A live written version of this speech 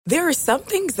There are some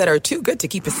things that are too good to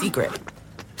keep a secret.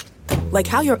 Like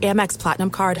how your Amex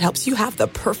Platinum card helps you have the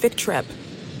perfect trip.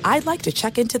 I'd like to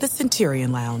check into the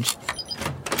Centurion Lounge.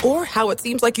 Or how it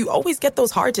seems like you always get those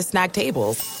hard-to-snag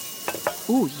tables.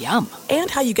 Ooh, yum.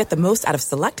 And how you get the most out of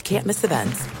select can't-miss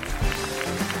events.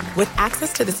 With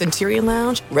access to the Centurion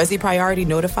Lounge, Resi Priority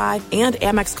Notified, and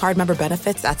Amex card member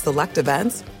benefits at select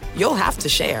events, you'll have to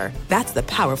share. That's the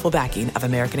powerful backing of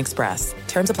American Express.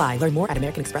 Terms apply. Learn more at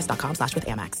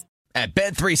americanexpress.com/withAmex. At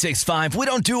Bet365, we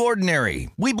don't do ordinary.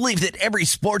 We believe that every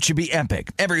sport should be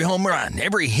epic. Every home run,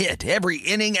 every hit, every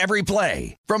inning, every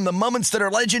play. From the moments that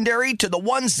are legendary to the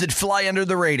ones that fly under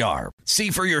the radar. See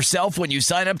for yourself when you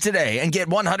sign up today and get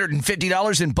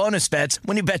 $150 in bonus bets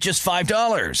when you bet just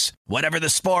 $5. Whatever the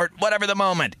sport, whatever the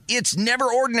moment, it's never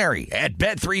ordinary at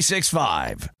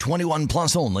Bet365. 21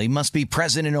 plus only. Must be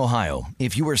present in Ohio.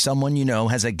 If you or someone you know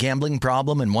has a gambling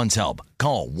problem and wants help,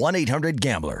 call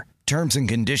 1-800-GAMBLER. Terms and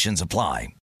conditions apply.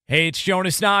 Hey, it's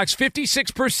Jonas Knox.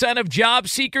 56% of job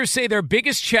seekers say their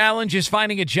biggest challenge is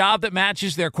finding a job that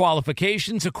matches their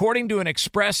qualifications, according to an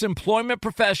Express Employment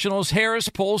Professionals Harris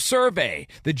Poll survey.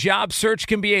 The job search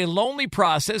can be a lonely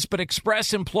process, but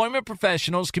Express Employment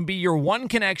Professionals can be your one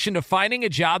connection to finding a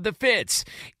job that fits.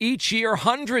 Each year,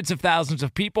 hundreds of thousands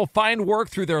of people find work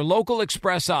through their local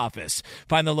Express office.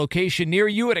 Find the location near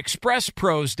you at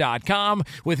expresspros.com.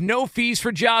 With no fees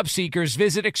for job seekers,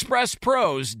 visit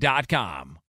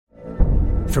expresspros.com.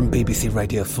 From BBC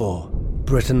Radio 4,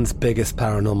 Britain's biggest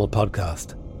paranormal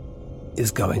podcast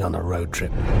is going on a road trip.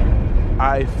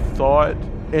 I thought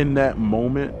in that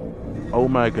moment, oh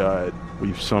my God,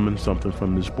 we've summoned something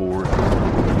from this board.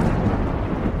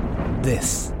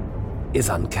 This is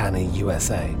Uncanny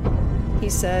USA. He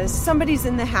says, somebody's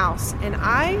in the house, and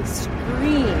I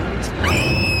screamed.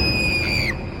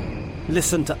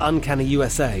 Listen to Uncanny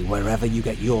USA wherever you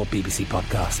get your BBC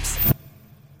podcasts,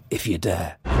 if you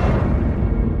dare.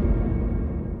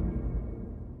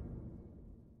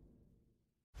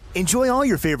 Enjoy all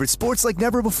your favorite sports like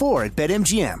never before at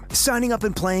BetMGM. Signing up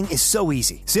and playing is so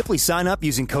easy. Simply sign up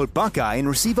using code Buckeye and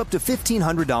receive up to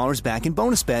 $1,500 back in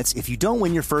bonus bets if you don't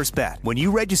win your first bet. When you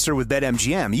register with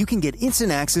BetMGM, you can get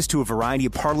instant access to a variety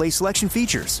of parlay selection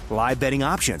features, live betting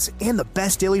options, and the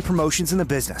best daily promotions in the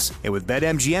business. And with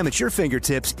BetMGM at your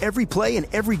fingertips, every play and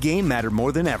every game matter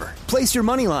more than ever. Place your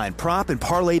moneyline, prop, and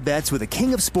parlay bets with the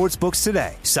king of sportsbooks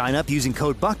today. Sign up using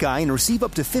code Buckeye and receive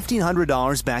up to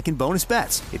 $1,500 back in bonus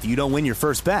bets if you don't win your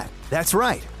first bet. That's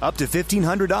right, up to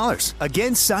 $1,500.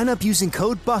 Again, sign up using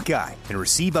code Buckeye and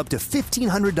receive up to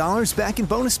 $1,500 back in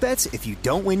bonus bets if you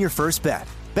don't win your first bet.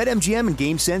 BetMGM and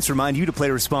GameSense remind you to play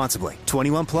responsibly.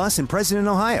 21 plus and present in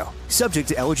Ohio. Subject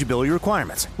to eligibility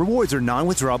requirements. Rewards are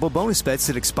non-withdrawable bonus bets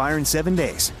that expire in 7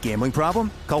 days. Gambling problem?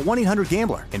 Call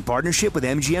 1-800-GAMBLER in partnership with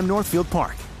MGM Northfield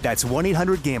Park. That's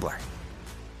 1-800-GAMBLER.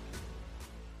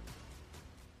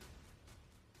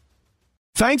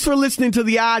 Thanks for listening to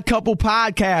the Odd Couple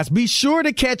podcast. Be sure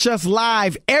to catch us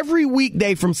live every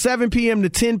weekday from 7 p.m. to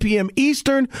 10 p.m.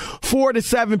 Eastern, 4 to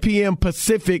 7 p.m.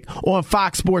 Pacific on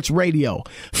Fox Sports Radio.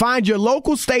 Find your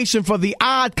local station for the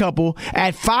Odd Couple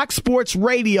at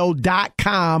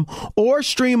foxsportsradio.com or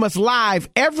stream us live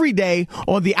every day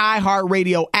on the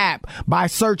iHeartRadio app by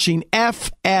searching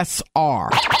FSR.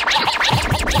 Now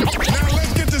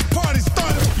let's get this party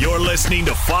started. You're listening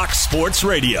to Fox Sports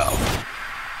Radio.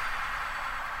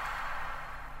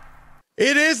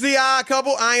 It is the Odd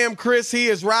Couple. I am Chris. He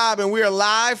is Rob, and we are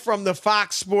live from the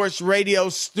Fox Sports Radio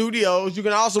studios. You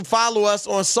can also follow us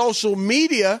on social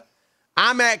media.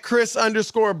 I'm at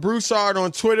Chris_Broussard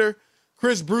on Twitter,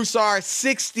 Chris Broussard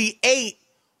 68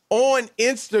 on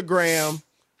Instagram.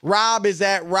 Rob is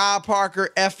at Rob Parker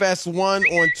FS1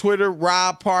 on Twitter,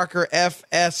 Rob Parker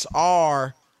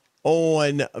FSR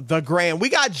on the gram. We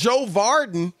got Joe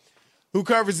Vardon, who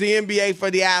covers the NBA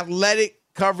for The Athletic.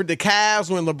 Covered the Cavs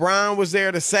when LeBron was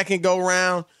there the second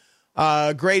go-round.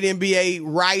 Great NBA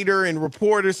writer and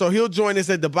reporter. So he'll join us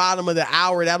at the bottom of the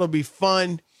hour. That'll be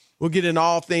fun. We'll get in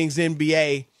all things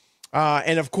NBA.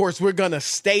 And, of course, we're going to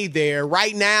stay there.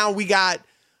 Right now, we got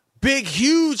big,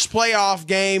 huge playoff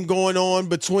game going on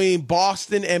between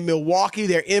Boston and Milwaukee.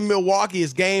 They're in Milwaukee.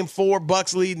 It's game 4.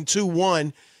 Bucks leading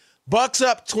 2-1. Bucks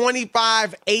up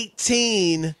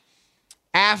 25-18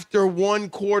 after one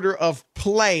quarter of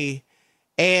play.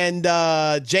 And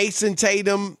Jason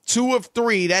Tatum, 2 of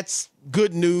 3. That's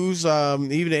good news. Even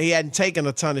though he hadn't taken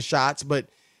a ton of shots, but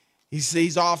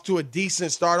he's off to a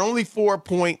decent start. Only 4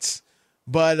 points,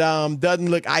 but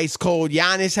doesn't look ice cold.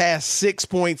 Giannis has 6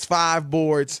 points, 5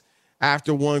 boards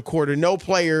after one quarter. No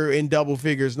player in double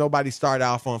figures. Nobody started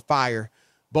off on fire.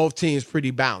 Both teams pretty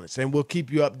balanced, and we'll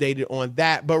keep you updated on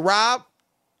that. But Rob,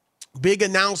 big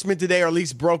announcement today, or at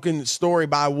least broken story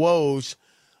by Woj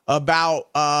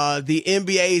about the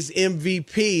NBA's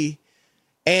MVP.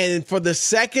 And for the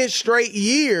second straight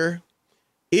year,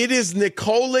 it is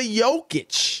Nikola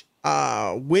Jokic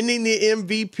winning the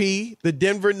MVP. The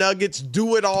Denver Nuggets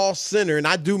do-it-all center, and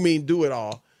I do mean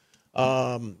do-it-all.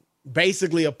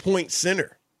 Basically a point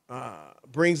center.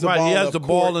 Brings the ball up. He has the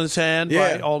ball in his hand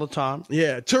all the time.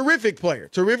 Yeah, terrific player.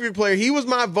 He was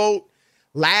my vote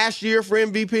last year for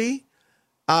MVP.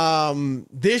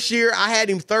 This year, I had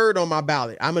him third on my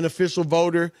ballot. I'm an official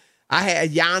voter. I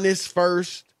had Giannis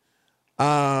first,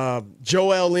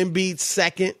 Joel Embiid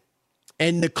second,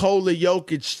 and Nikola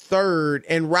Jokic third.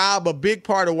 And Rob, a big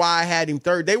part of why I had him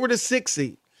third, they were the 6th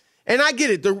seed. And I get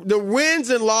it. The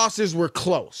wins and losses were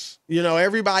close. You know,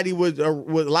 everybody was a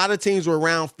lot of teams were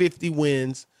around 50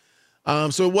 wins.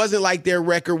 So it wasn't like their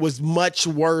record was much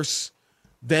worse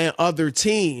than other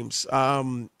teams.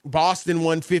 Boston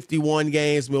won 51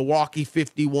 games, Milwaukee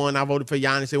 51. I voted for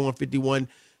Giannis. They won 51.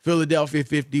 Philadelphia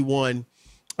 51.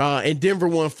 And Denver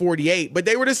won 48. But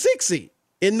they were the 6th seed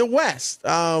in the West.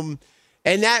 And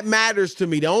that matters to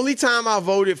me. The only time I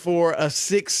voted for a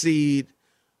 6th seed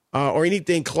or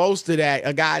anything close to that,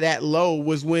 a guy that low,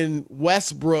 was when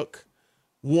Westbrook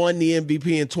won the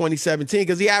MVP in 2017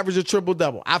 because he averaged a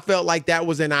triple-double. I felt like that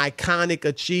was an iconic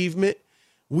achievement.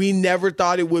 We never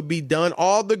thought it would be done.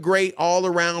 All the great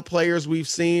all-around players we've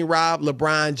seen, Rob,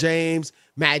 LeBron James,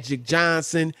 Magic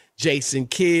Johnson, Jason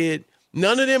Kidd,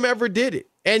 none of them ever did it.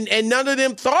 And none of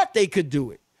them thought they could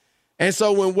do it. And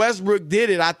so when Westbrook did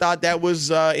it, I thought that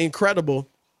was incredible.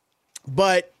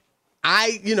 But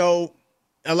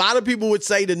a lot of people would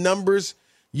say the numbers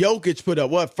Jokic put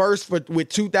up, first with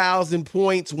 2,000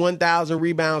 points, 1,000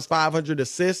 rebounds, 500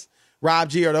 assists. Rob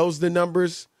G, are those the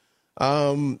numbers?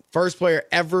 First player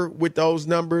ever with those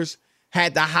numbers.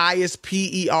 Had the highest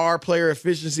PER, player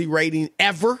efficiency rating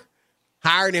ever.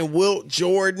 Higher than Wilt,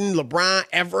 Jordan, LeBron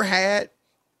ever had.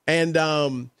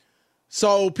 And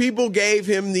so people gave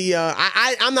him the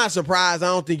I'm not surprised. I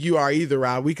don't think you are either,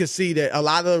 Rob. We could see that a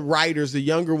lot of writers, the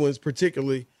younger ones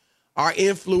particularly, are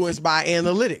influenced by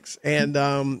analytics. And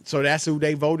so that's who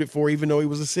they voted for, even though he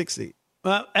was a 6th seed.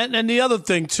 And the other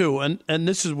thing, too, and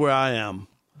this is where I am.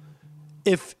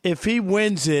 If he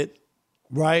wins it,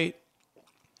 right,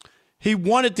 he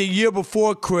won it the year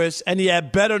before, Chris, and he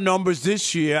had better numbers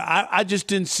this year. I just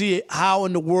didn't see how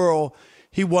in the world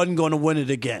he wasn't going to win it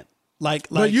again.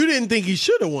 But you didn't think he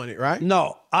should have won it, right?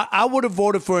 No. I would have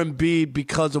voted for Embiid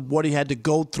because of what he had to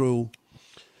go through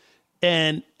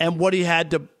and what he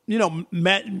had to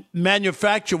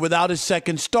manufacture without his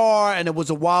second star, and it was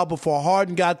a while before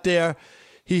Harden got there.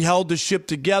 He held the ship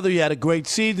together. He had a great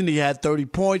season. He had 30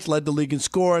 points, led the league in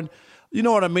scoring. You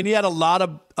know what I mean? He had a lot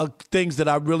of things that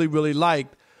I really, really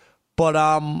liked. But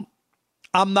I'm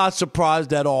not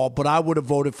surprised at all. But I would have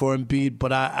voted for Embiid.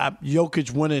 But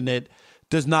Jokic winning it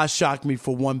does not shock me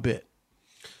for one bit.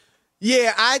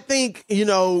 Yeah, I think,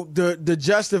 the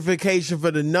justification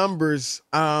for the numbers,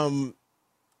 and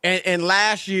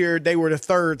last year they were the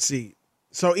 3rd seed.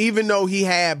 So even though he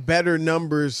had better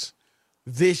numbers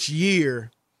this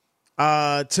year,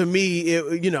 to me,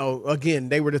 again,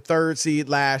 they were the 3rd seed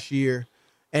last year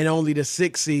and only the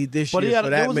 6th seed this year. But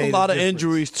there was a lot of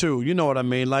injuries too. You know what I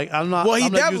mean? Like he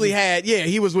definitely had. Yeah,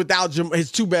 he was without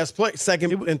his two best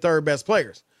second and third best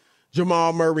players,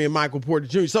 Jamal Murray and Michael Porter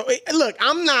Jr. So look,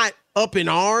 I'm not up in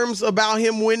arms about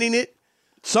him winning it.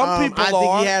 Some people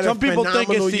are. Some people think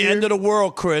it's the end of the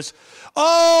world, Chris.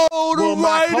 Oh, the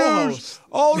writers.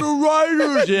 Oh, the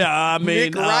writers. Yeah, I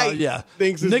mean, Nick Wright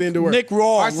thinks it's the end of the world. Nick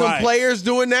Wrong. Are some players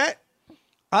doing that?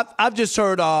 I've just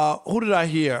heard. Who did I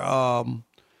hear?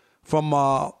 From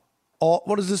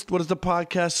what is this? What is the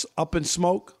podcast? Up in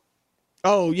Smoke.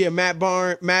 Oh yeah, Matt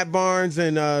Barnes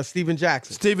and Steven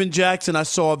Jackson. Steven Jackson. I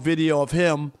saw a video of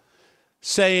him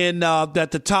saying that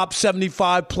the top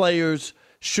 75 players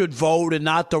should vote and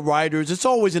not the writers. It's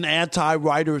always an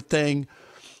anti-writer thing.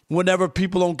 Whenever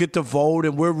people don't get to vote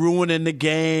and we're ruining the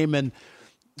game, and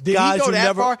did guys he go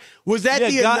that far? Was that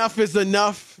the enough is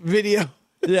enough video?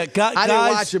 Yeah, guys, I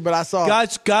didn't watch it, but I saw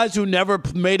guys who never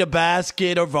made a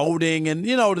basket or voting, and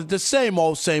the same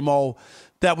old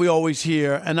that we always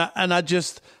hear. And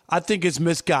I think it's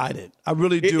misguided. I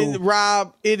really do.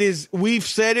 Rob, it is. We've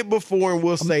said it before, and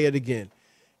we'll say it again.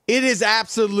 It is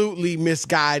absolutely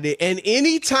misguided. And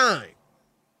any time,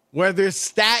 whether it's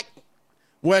Stack,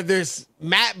 whether it's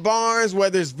Matt Barnes,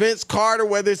 whether it's Vince Carter,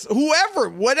 whether it's whoever,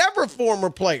 whatever former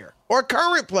player or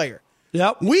current player,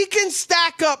 we can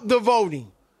stack up the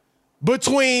voting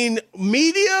between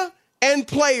media and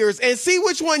players and see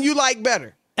which one you like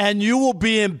better. And you will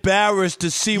be embarrassed to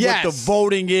see what the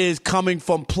voting is coming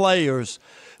from players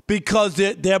because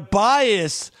they're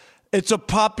biased. It's a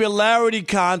popularity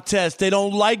contest. They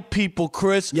don't like people,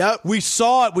 Chris. Yep. We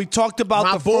saw it. We talked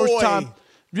about first time.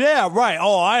 Yeah, right.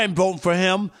 Oh, I ain't voting for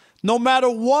him no matter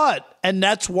what. And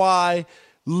that's why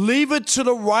leave it to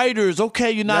the writers.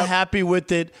 Okay, you're not happy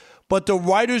with it, but the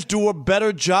writers do a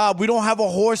better job. We don't have a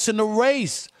horse in the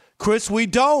race, Chris. We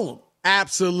don't.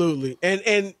 Absolutely.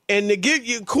 And to give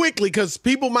you quickly, because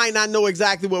people might not know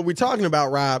exactly what we're talking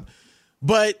about, Rob,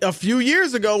 but a few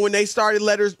years ago when they started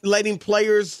letting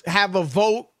players have a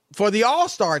vote for the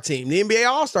All-Star team, the NBA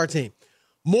All-Star team,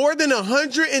 more than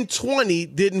 120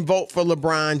 didn't vote for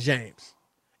LeBron James.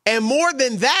 And more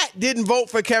than that didn't vote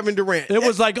for Kevin Durant. It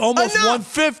was like almost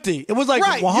 150. It was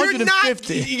like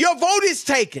 150. Your vote is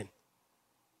taken.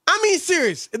 I mean,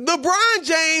 serious. LeBron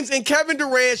James and Kevin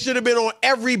Durant should have been on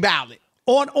every ballot.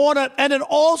 And an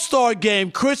all-star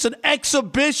game, Chris, an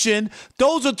exhibition.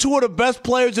 Those are two of the best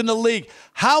players in the league.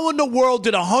 How in the world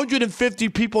did 150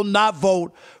 people not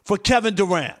vote for Kevin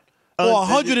Durant? Or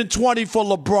 120 for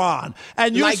LeBron.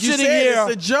 And you're sitting here.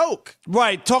 It's a joke.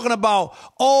 Right, talking about,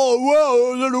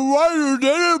 the writers, they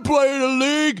didn't play in the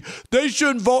league. They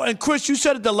shouldn't vote. And Chris, you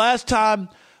said it the last time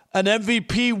an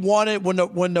MVP won it when the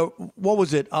what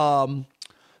was it? A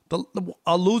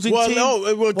losing team?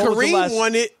 Kareem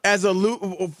won it as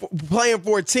playing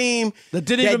for a team that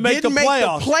didn't even make the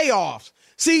playoffs.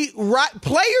 See,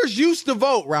 players used to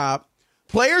vote, Rob.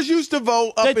 Players used to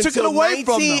vote up until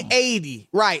 1980.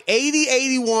 Right. 80,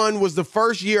 81 was the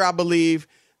first year, I believe,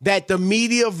 that the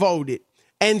media voted.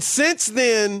 And since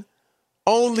then,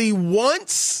 only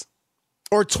once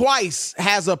or twice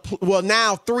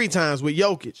now 3 times with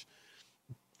Jokic.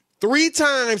 3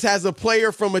 times has a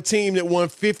player from a team that won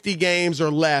 50 games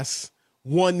or less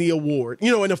won the award,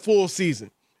 in a full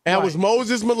season. And that was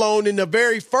Moses Malone in the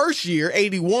very first year,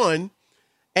 81.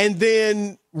 And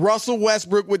then Russell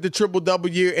Westbrook with the triple-double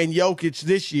year and Jokic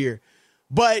this year.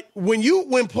 But when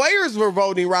players were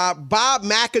voting, Rob, Bob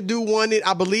McAdoo won it.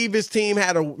 I believe his team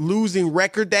had a losing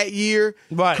record that year.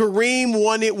 Right. Kareem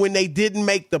won it when they didn't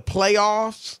make the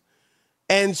playoffs.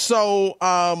 And so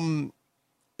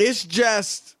it's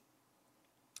just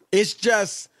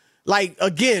like,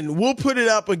 again, we'll put it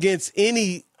up against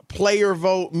any player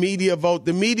vote, media vote.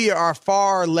 The media are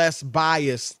far less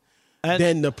biased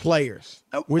than the players.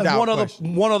 Without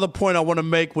one other point I want to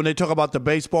make when they talk about the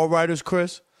baseball writers,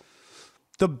 Chris.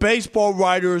 The baseball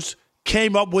writers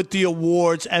came up with the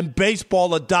awards and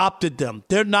baseball adopted them.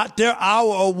 They're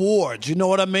our awards. You know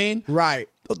what I mean? Right.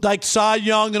 Like Cy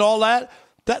Young and all that.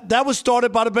 That was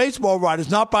started by the baseball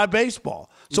writers, not by baseball.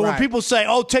 So when people say,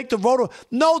 take the vote,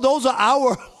 no, those are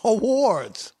our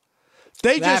awards.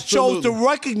 They just chose to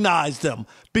recognize them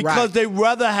because they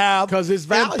rather have it's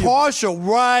valuable. Impartial.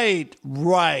 Right.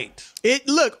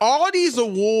 Look, all these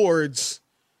awards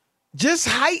just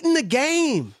heighten the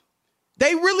game.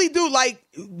 They really do. Like,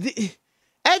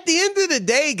 at the end of the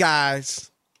day, guys,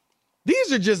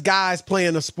 these are just guys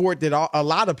playing a sport that a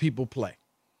lot of people play.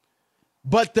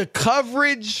 But the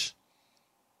coverage,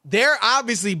 they're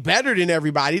obviously better than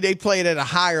everybody. They play it at a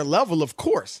higher level, of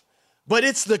course. But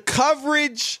it's the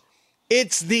coverage.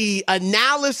 It's the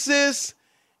analysis.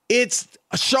 It's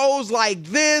shows like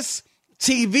this,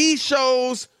 TV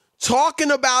shows,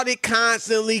 talking about it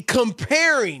constantly,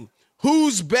 comparing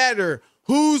who's better,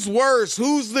 who's worse,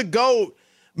 who's the GOAT,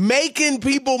 making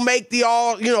people make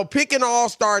picking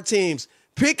all-star teams,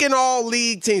 picking all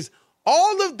league teams.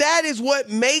 All of that is what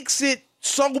makes it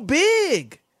so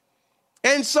big.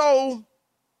 And so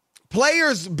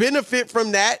players benefit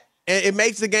from that. And it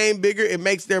makes the game bigger. It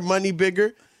makes their money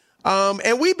bigger.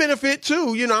 And we benefit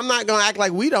too. I'm not going to act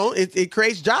like we don't. It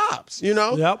creates jobs,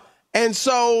 Yep. And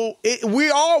so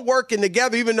we're all working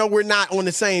together, even though we're not on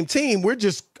the same team. We're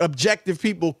just objective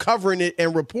people covering it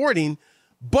and reporting.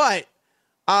 But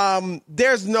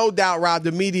there's no doubt, Rob,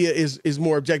 the media is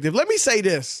more objective. Let me say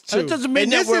this, too. It doesn't mean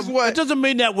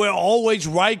that we're always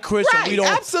right, Chris. Right,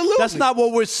 absolutely. That's not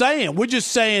what we're saying. We're just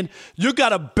saying you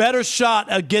got a better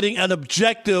shot at getting an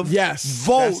objective vote.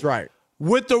 That's right.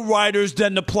 With the writers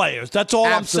than the players. That's all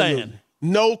Absolutely. I'm saying.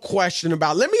 No question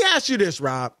about it. Let me ask you this,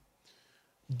 Rob.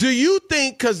 Do you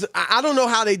think, because I don't know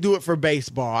how they do it for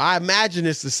baseball. I imagine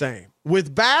it's the same.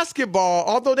 With basketball,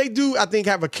 although they do, I think,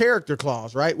 have a character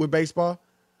clause, right, with baseball?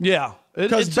 Yeah,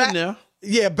 it's in there.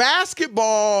 Yeah,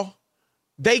 basketball,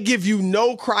 they give you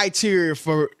no criteria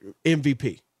for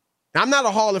MVP. Now, I'm not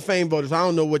a Hall of Fame voter, so I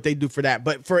don't know what they do for that.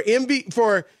 But for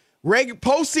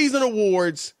postseason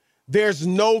awards, there's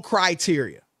no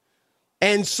criteria.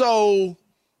 And so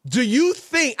do you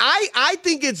think, I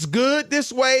think it's good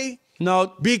this way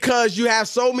No. Because you have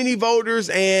so many voters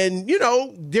and,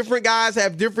 different guys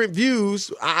have different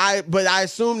views. But I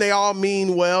assume they all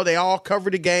mean well. They all cover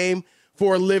the game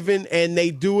for a living and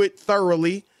they do it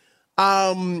thoroughly.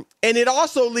 And it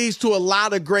also leads to a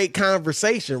lot of great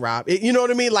conversation, Rob. You know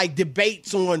what I mean? Like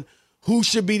debates on who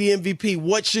should be the MVP,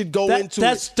 what should go into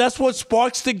it. That's what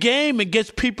sparks the game and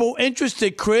gets people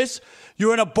interested, Chris.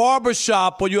 You're in a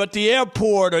barbershop or you're at the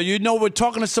airport or, we're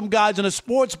talking to some guys in a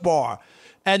sports bar.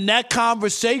 And that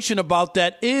conversation about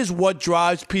that is what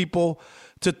drives people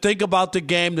to think about the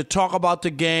game, to talk about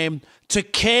the game, to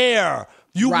care.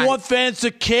 You want fans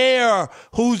to care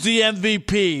who's the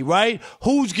MVP, right?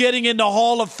 Who's getting in the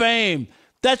Hall of Fame.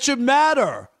 That should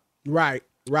matter. Right.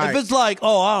 If it's like,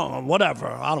 I don't know, whatever,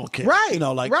 I don't care. Right.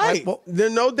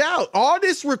 There's no doubt. All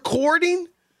this recording,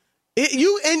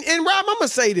 and Rob, I'm gonna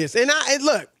say this, and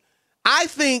look, I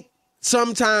think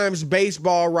sometimes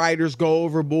baseball writers go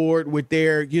overboard with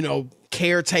their,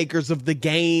 caretakers of the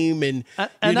game, and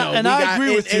I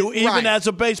agree with you, even as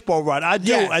a baseball writer, I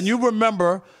do. Yes. And you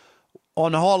remember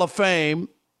on the Hall of Fame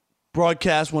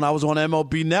broadcast when I was on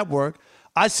MLB Network,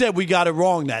 I said we got it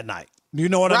wrong that night. You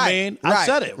know what I mean? I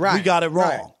said it. We got it wrong.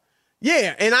 Right.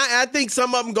 Yeah, and I think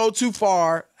some of them go too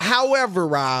far. However,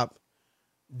 Rob,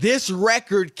 this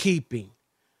record keeping,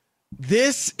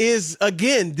 this brings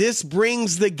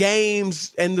the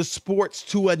games and the sports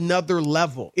to another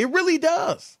level. It really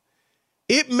does.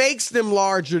 It makes them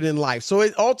larger than life. So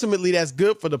ultimately, that's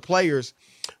good for the players.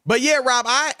 But yeah, Rob,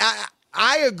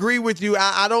 I agree with you.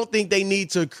 I don't think they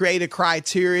need to create a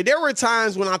criteria. There were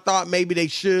times when I thought maybe they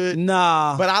should.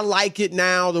 Nah. But I like it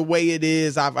now the way it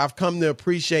is. I've come to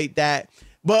appreciate that.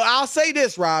 But I'll say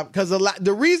this, Rob, because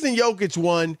the reason Jokic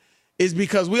won is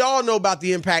because we all know about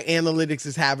the impact analytics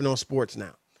is having on sports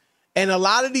now. And a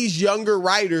lot of these younger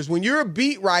writers, when you're a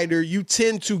beat writer, you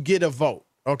tend to get a vote,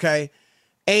 okay?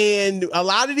 And a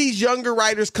lot of these younger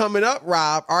writers coming up,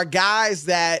 Rob, are guys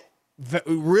that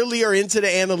really are into the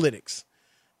analytics,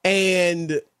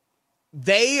 and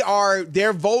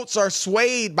their votes are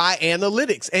swayed by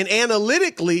analytics. And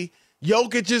analytically,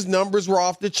 Jokic's numbers were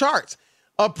off the charts.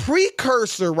 A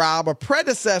precursor, Rob, a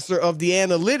predecessor of the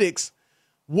analytics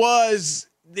was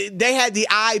they had the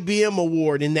IBM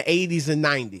award in the 80s and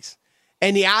 90s.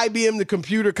 And the IBM, the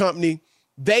computer company,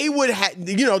 they would have,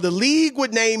 the league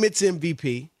would name its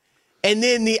MVP. And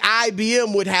then the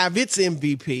IBM would have its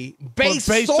MVP based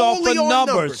solely on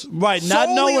numbers. Right, not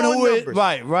knowing who it is.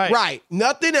 Right.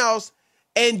 Nothing else.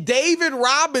 And David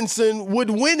Robinson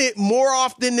would win it more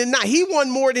often than not. He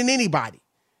won more than anybody.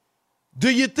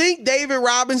 Do you think David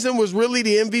Robinson was really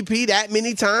the MVP that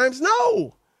many times?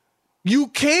 No. You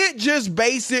can't just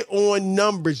base it on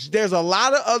numbers. There's a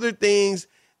lot of other things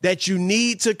that you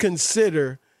need to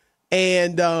consider.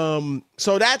 And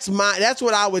so that's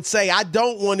what I would say. I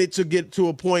don't want it to get to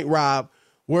a point, Rob,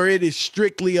 where it is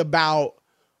strictly about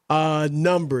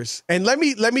numbers. And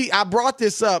I brought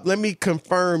this up. Let me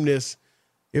confirm this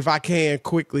if I can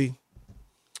quickly.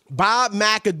 Bob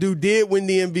McAdoo did win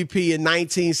the MVP in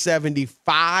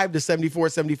 1975, the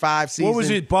 74-75 season. What was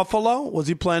he, Buffalo? Was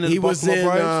he playing in the Buffalo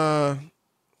Braves?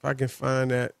 If I can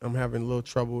find that. I'm having a little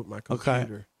trouble with my computer.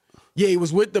 Okay. Yeah, he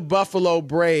was with the Buffalo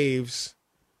Braves.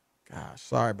 Gosh,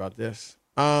 sorry about this.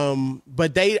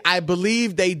 But I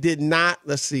believe they did not.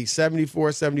 Let's see,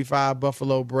 74-75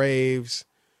 Buffalo Braves.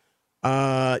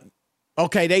 Okay,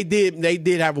 they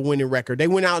did have a winning record. They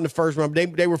went out in the first round.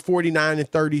 They were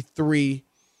 49-33.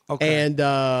 Okay. And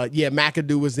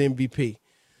McAdoo was the MVP.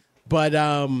 But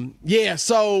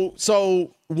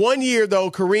so 1 year though,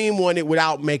 Kareem won it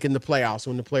without making the playoffs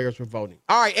when the players were voting.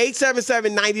 All right,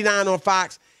 877-99 on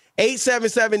Fox.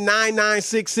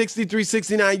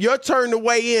 877-996-6369. Your turn to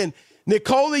weigh in.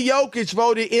 Nikola Jokic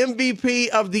voted MVP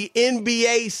of the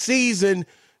NBA season.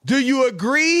 Do you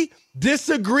agree?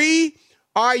 Disagree?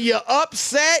 Are you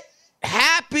upset?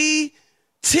 Happy?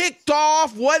 Ticked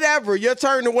off? Whatever. Your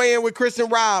turn to weigh in with Chris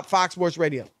and Rob, Fox Sports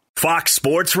Radio. Fox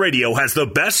Sports Radio has the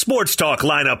best sports talk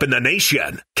lineup in the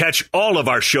nation. Catch all of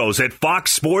our shows at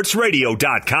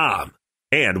foxsportsradio.com.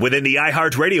 And within the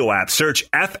iHeartRadio app, search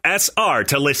FSR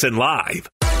to listen live.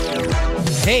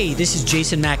 Hey, this is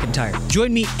Jason McIntyre.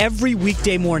 Join me every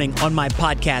weekday morning on my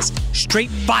podcast, Straight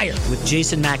Fire with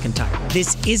Jason McIntyre.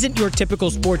 This isn't your typical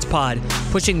sports pod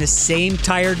pushing the same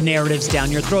tired narratives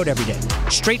down your throat every day.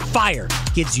 Straight Fire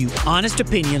gives you honest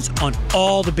opinions on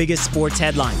all the biggest sports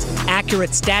headlines, accurate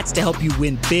stats to help you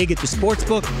win big at the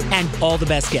sportsbook, and all the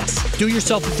best guests. Do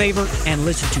yourself a favor and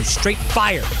listen to Straight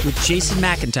Fire with Jason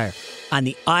McIntyre on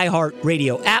the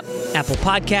iHeartRadio app, Apple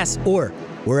Podcasts, or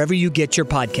wherever you get your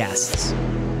podcasts.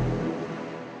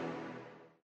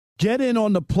 Get in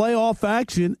on the playoff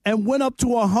action and win up to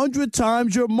 100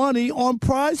 times your money on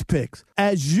Prize Picks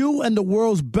as you and the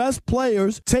world's best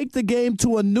players take the game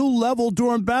to a new level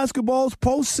during basketball's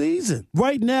postseason.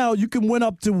 Right now, you can win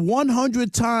up to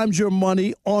 100 times your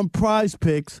money on Prize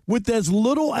Picks with as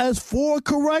little as 4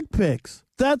 correct picks.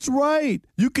 That's right.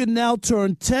 You can now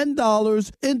turn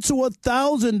 $10 into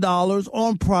 $1,000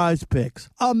 on Prize Picks,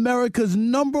 America's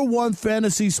 #1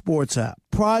 fantasy sports app.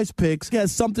 Prize Picks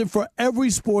has something for every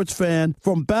sports fan,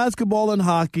 from basketball and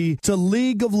hockey to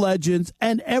League of Legends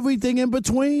and everything in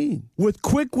between. With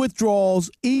quick withdrawals,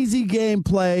 easy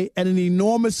gameplay, and an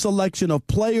enormous selection of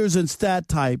players and stat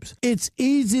types, it's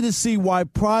easy to see why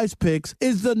Prize Picks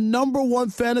is the #1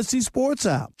 fantasy sports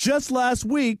app. Just last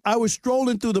week, I was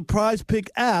strolling through the Prize Pick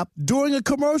app during a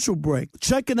commercial break,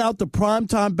 checking out the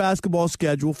primetime basketball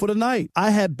schedule for the night.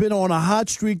 I had been on a hot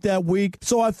streak that week,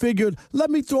 so I figured, let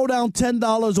me throw down $10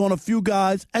 on a few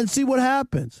guys and see what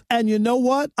happens. And you know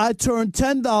what? I turned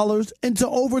 $10 into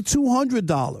over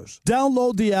 $200.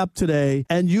 Download the app today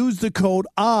and use the code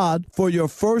ODD for your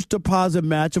first deposit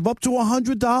match of up to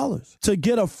 $100. To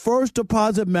get a first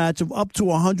deposit match of up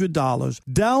to $100,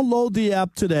 download the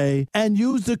app today and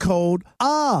use the code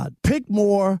ODD. Pick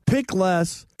more, pick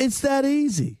less. It's that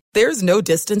easy. There's no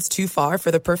distance too far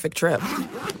for the perfect trip.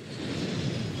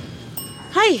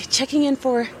 Hi, checking in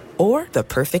for... Or the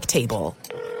perfect table.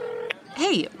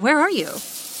 Hey, where are you?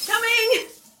 Coming!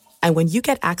 And when you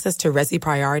get access to Resi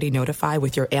Priority Notify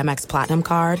with your Amex Platinum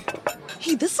card...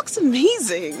 Hey, this looks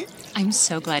amazing. I'm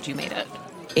so glad you made it.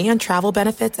 And travel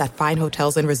benefits at fine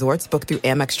hotels and resorts booked through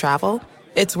Amex Travel,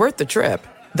 it's worth the trip.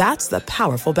 That's the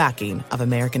powerful backing of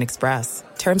American Express.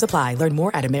 Terms apply. Learn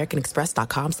more at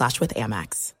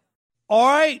americanexpress.com/withAmex. All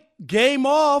right, game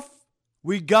off.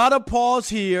 We got to pause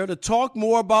here to talk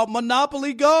more about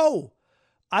Monopoly Go.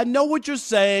 I know what you're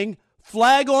saying.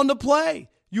 Flag on the play.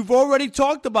 You've already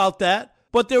talked about that,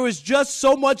 but there is just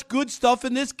so much good stuff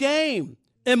in this game.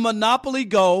 In Monopoly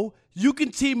Go, you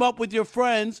can team up with your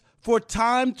friends for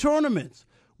timed tournaments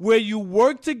where you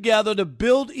work together to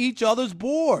build each other's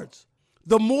boards.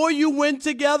 The more you win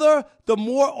together, the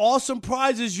more awesome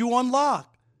prizes you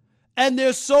unlock. And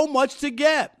there's so much to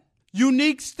get.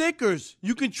 Unique stickers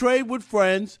you can trade with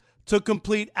friends to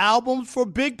complete albums for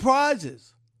big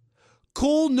prizes.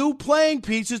 Cool new playing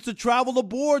pieces to travel the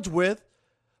boards with.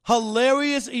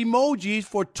 Hilarious emojis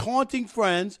for taunting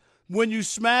friends when you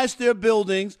smash their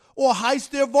buildings or heist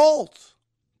their vaults.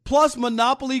 Plus,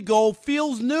 Monopoly Go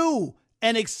feels new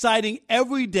and exciting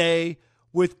every day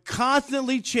with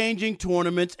constantly changing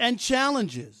tournaments and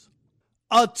challenges.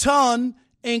 A ton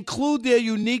include their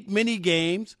unique mini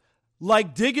games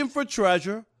like digging for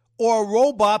treasure or a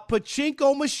robot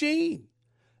pachinko machine.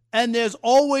 And there's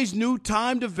always new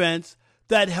timed events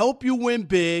that help you win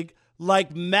big,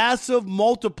 like massive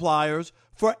multipliers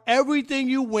for everything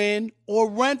you win or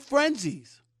rent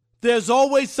frenzies. There's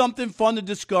always something fun to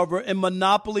discover in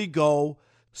Monopoly Go,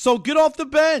 so get off the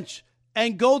bench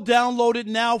and go download it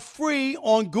now free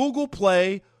on Google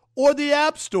Play or the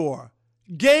App Store.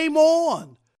 Game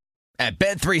on! At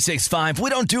Bet365, we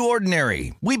don't do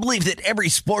ordinary. We believe that every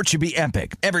sport should be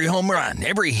epic. Every home run,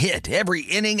 every hit, every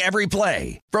inning, every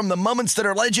play. From the moments that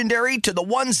are legendary to the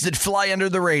ones that fly under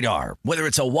the radar. Whether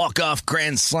it's a walk-off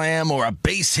grand slam or a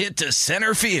base hit to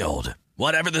center field.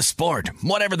 Whatever the sport,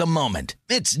 whatever the moment.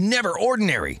 It's never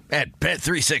ordinary at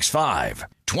Bet365.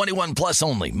 21 plus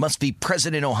only. Must be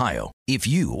present in Ohio. If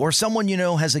you or someone you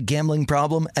know has a gambling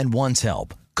problem and wants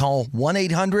help, call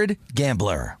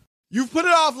 1-800-GAMBLER. You've put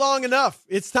it off long enough.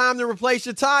 It's time to replace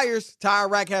your tires. Tire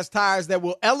Rack has tires that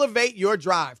will elevate your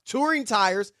drive. Touring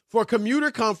tires for commuter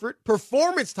comfort,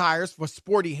 performance tires for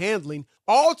sporty handling,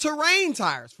 all-terrain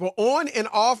tires for on- and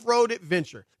off-road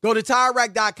adventure. Go to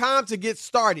TireRack.com to get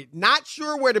started. Not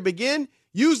sure where to begin?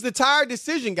 Use the Tire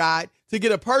Decision Guide to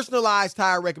get a personalized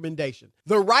tire recommendation.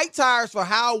 The right tires for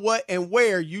how, what, and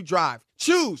where you drive.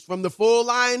 Choose from the full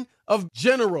line of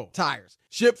General tires.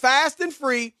 Ship fast and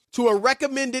free to a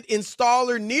recommended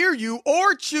installer near you,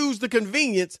 or choose the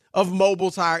convenience of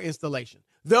mobile tire installation.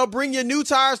 They'll bring your new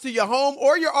tires to your home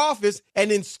or your office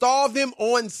and install them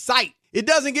on site. It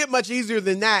doesn't get much easier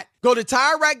than that. Go to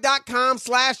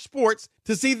TireRack.com/sports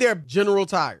to see their General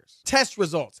tires, test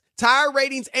results, tire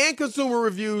ratings, and consumer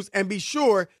reviews, and be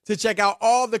sure to check out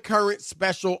all the current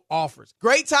special offers.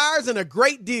 Great tires and a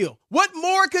great deal. What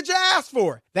more could you ask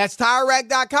for? That's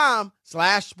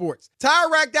TireRack.com/sports.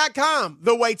 TireRack.com,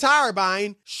 the way tire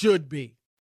buying should be.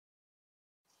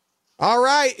 All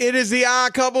right, it is the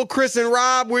Odd Couple, Chris and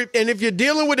Rob. And if you're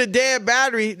dealing with a dead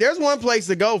battery, there's one place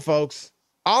to go, folks.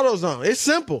 AutoZone. It's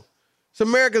simple. It's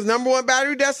America's #1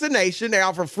 battery destination. They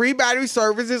offer free battery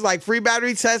services like free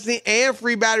battery testing and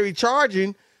free battery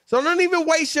charging. So don't even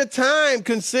waste your time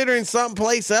considering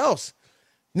someplace else.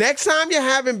 Next time you're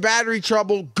having battery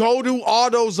trouble, go to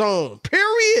AutoZone,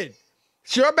 period.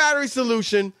 It's your battery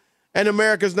solution and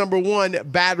America's #1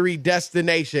 battery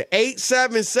destination.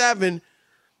 877-99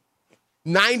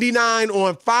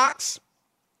 on Fox,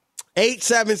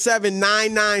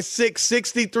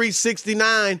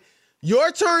 877-996-6369.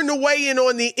 Your turn to weigh in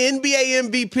on the NBA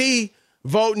MVP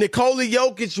vote. Nikola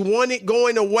Jokic won it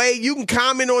going away. You can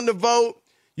comment on the vote.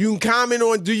 You can comment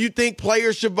on, do you think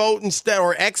players should vote instead,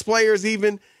 or ex-players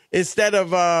even, instead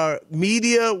of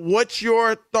media? What's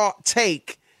your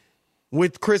take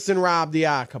with Chris and Rob, the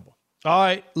Odd Couple? All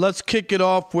right, let's kick it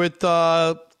off with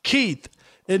Keith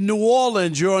in New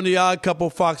Orleans. You're on the Odd Couple,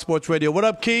 Fox Sports Radio. What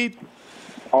up, Keith?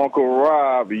 Uncle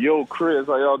Rob, yo, Chris,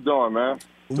 how y'all doing, man?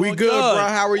 We good, bro.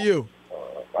 How are you?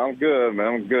 I'm good, man.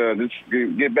 I'm good. Just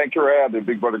get back to reality,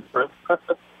 big brother Chris. What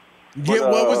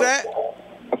was that?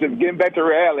 I said getting back to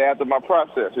reality after my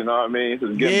process. You know what I mean?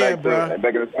 Just getting back to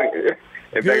back in the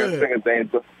singing thing.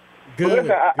 So, good.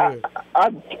 Listen, I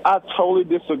totally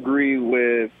disagree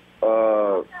with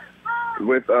the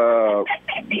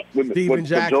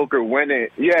Joker winning.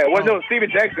 Yeah, no, Steven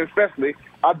Jackson especially.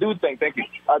 I do think. Thank you.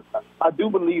 I do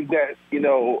believe that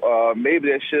maybe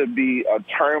there should be a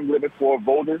term limit for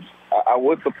voters. I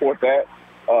would support that,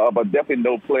 but definitely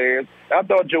no players. I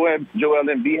thought Joel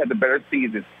Embiid had the better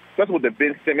season, especially with the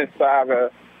Ben Simmons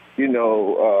saga. He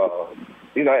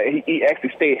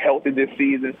actually stayed healthy this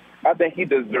season. I think he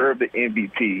deserved the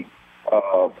MVP.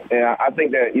 And I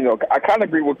think that, I kind of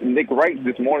agree with Nick Wright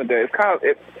this morning that it's kind of,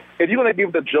 if you're going to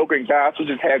give the Joker and guys who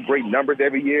just had great numbers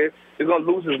every year, he's going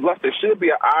to lose his luster. There should be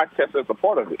an eye test as a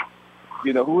part of it.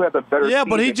 Who has a better Yeah,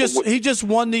 but he just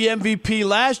won the MVP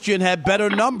last year and had better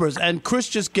numbers. And Chris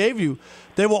just gave you,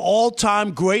 they were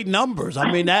all-time great numbers.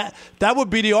 I mean, that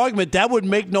would be the argument. That would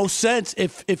make no sense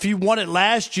if he won it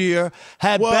last year,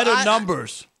 had better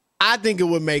numbers. I think it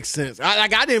would make sense. I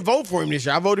didn't vote for him this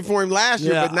year. I voted for him last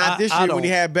year, but not this year when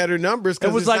he had better numbers,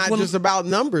 because it's not just about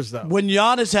numbers, though. When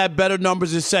Giannis had better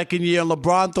numbers his second year and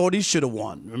LeBron thought he should have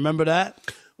won. Remember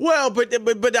that? Well,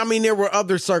 but I mean, there were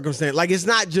other circumstances. Like, it's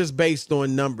not just based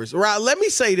on numbers. Rob, let me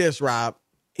say this, Rob.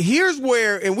 Here's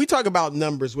where, and we talk about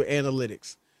numbers with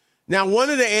analytics. Now, one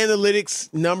of the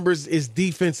analytics numbers is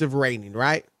defensive rating,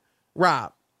 right?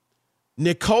 Rob,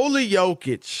 Nikola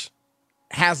Jokic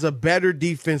has a better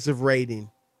defensive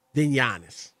rating than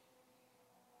Giannis.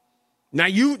 Now,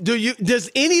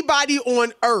 does anybody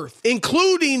on earth,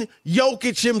 including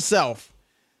Jokic himself,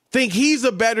 think he's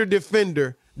a better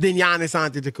defender than Giannis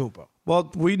Antetokounmpo?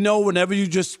 Well, we know whenever you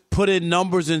just put in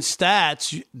numbers and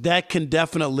stats, that can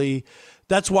definitely –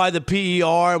 that's why the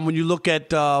PER, and when you look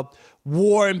at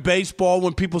WAR in baseball,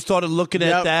 when people started looking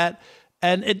at that,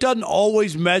 and it doesn't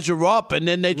always measure up, and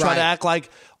then they try to act like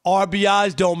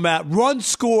RBIs don't matter. Run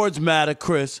scores matter,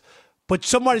 Chris, but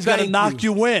somebody's got to knock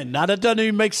you in. Now, that doesn't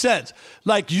even make sense.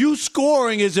 Like, you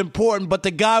scoring is important, but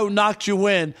the guy who knocked you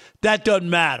in, that doesn't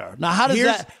matter. Now, how does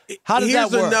that work?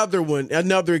 Here's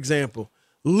another example.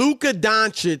 Luka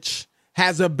Doncic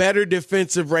has a better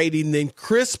defensive rating than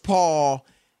Chris Paul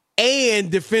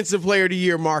and Defensive Player of the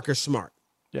Year Marcus Smart.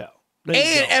 Yeah. And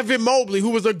Evan Mobley,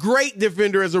 who was a great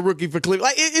defender as a rookie for Cleveland.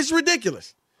 Like, it's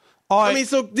ridiculous. I mean,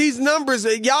 so these numbers,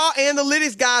 y'all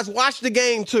analytics guys, watch the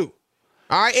game too.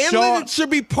 All right, analytics should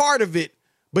be part of it,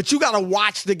 but you got to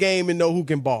watch the game and know who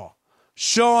can ball.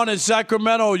 Sean in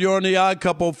Sacramento, you're on the Odd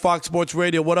Couple, Fox Sports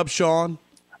Radio. What up, Sean?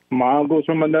 My uncle's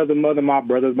from another mother. My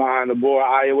brother's behind the board.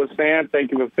 Iowa fan.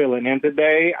 Thank you for filling in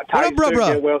today. What up, bro?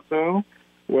 Get well soon,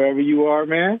 wherever you are,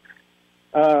 man.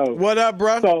 What up,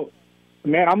 bro? So,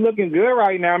 man, I'm looking good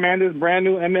right now, man. This brand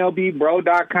new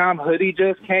MLBBro.com hoodie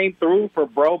just came through for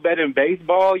Bro Betting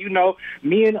Baseball.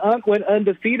 Me and Unc went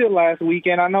undefeated last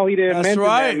weekend. I know he didn't mention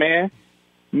that, man.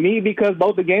 Me, because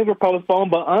both the games were postponed,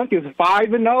 but Unc is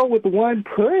 5-0 with one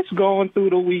push going through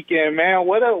the weekend, man.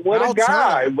 What a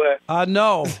guy! But I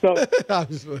know. So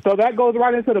that goes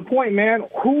right into the point, man.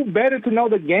 Who better to know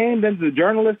the game than the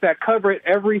journalists that cover it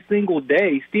every single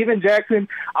day? Steven Jackson,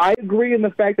 I agree in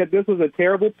the fact that this was a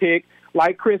terrible pick.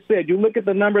 Like Chris said, you look at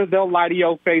the numbers, they'll lie to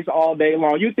your face all day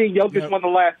long. You think Jokic won the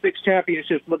last 6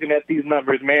 championships looking at these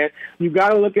numbers, man. You got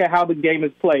to look at how the game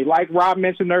is played. Like Rob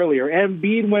mentioned earlier,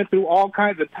 Embiid went through all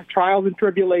kinds of trials and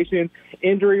tribulations,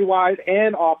 injury-wise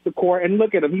and off the court. And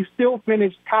look at him. He still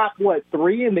finished top,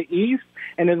 3 in the East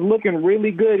and is looking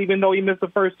really good, even though he missed the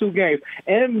first 2 games.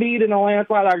 Embiid in a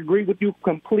landslide, I agree with you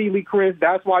completely, Chris.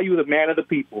 That's why you're the man of the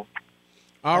people.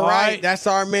 All right. That's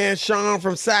our man Sean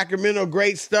from Sacramento.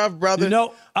 Great stuff, brother.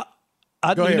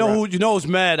 You know who's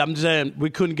mad? I'm saying we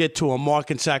couldn't get to him.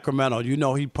 Mark in Sacramento. You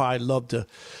know he probably loved to.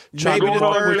 Maybe the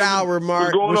third hour,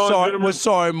 Mark. We're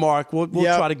sorry, Mark. We'll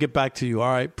try to get back to you.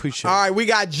 All right, appreciate it. All right, we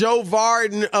got Joe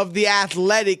Vardon of The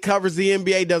Athletic, covers the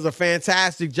NBA, does a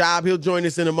fantastic job. He'll join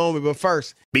us in a moment, but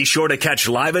first. Be sure to catch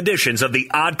live editions of The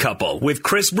Odd Couple with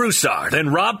Chris Broussard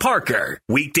and Rob Parker.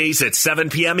 Weekdays at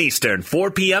 7 p.m. Eastern, 4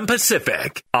 p.m.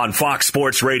 Pacific on Fox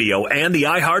Sports Radio and the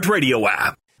iHeartRadio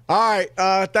app. All right.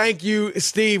 Thank you,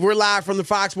 Steve. We're live from the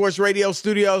Fox Sports Radio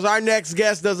studios. Our next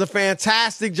guest does a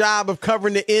fantastic job of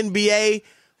covering the NBA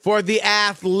for The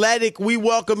Athletic. We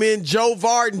welcome in Joe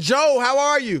Vardon. Joe, how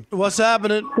are you? What's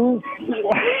happening?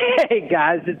 Hey,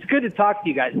 guys. It's good to talk to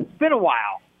you guys. It's been a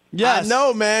while. Yes. I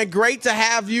know, man. Great to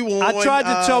have you on. I tried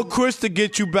to tell Chris to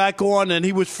get you back on, and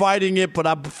he was fighting it, but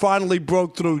I finally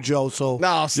broke through, Joe. So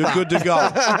you're good to go.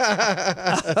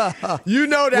 You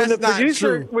know that's not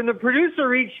true. When the producer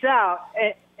reached out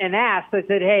and asked, I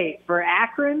said, hey, for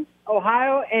Akron,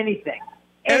 Ohio, anything.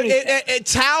 At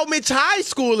Talmadge High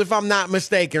School, if I'm not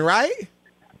mistaken, right?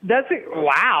 That's it.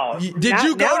 Wow. Did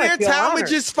you go there?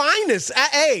 Talmadge's finest.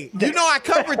 Hey, you know I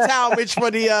covered Talmadge for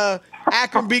the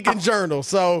Akron Beacon Journal.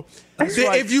 So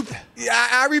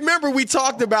I remember we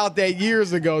talked about that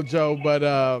years ago, Joe.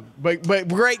 But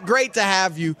great to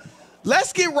have you.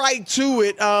 Let's get right to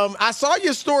it. I saw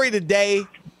your story today.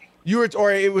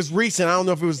 Or it was recent. I don't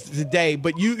know if it was today,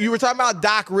 but you were talking about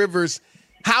Doc Rivers,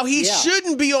 how he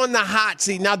shouldn't be on the hot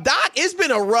seat. Now, Doc, it's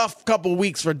been a rough couple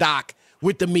weeks for Doc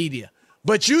with the media.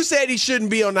 But you said he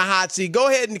shouldn't be on the hot seat. Go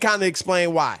ahead and kind of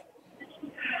explain why.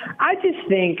 I just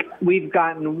think we've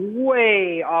gotten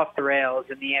way off the rails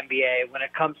in the NBA when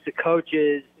it comes to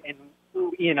coaches and,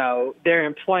 their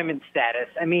employment status.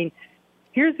 I mean,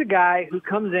 here's a guy who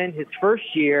comes in his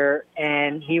first year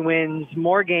and he wins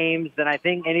more games than I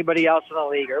think anybody else in the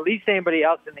league, or at least anybody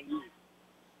else in the East.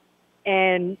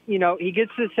 And, he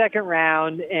gets to the second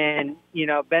round and,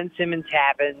 Ben Simmons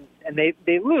happens and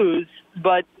they lose,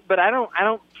 but I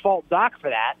don't fault Doc for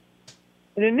that.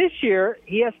 And then this year,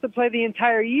 he has to play the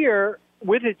entire year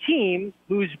with a team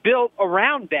who's built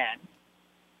around Ben.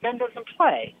 Ben doesn't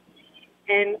play.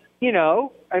 And,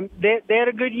 they had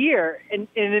a good year. And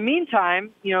in the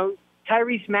meantime,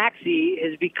 Tyrese Maxey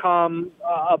has become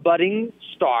a budding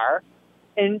star.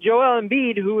 And Joel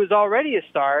Embiid, who is already a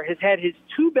star, has had his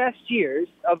two best years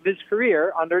of his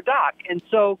career under Doc. And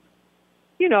so,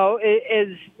 as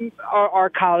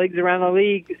our colleagues around the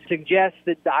league suggest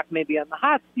that Doc may be on the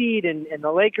hot seat and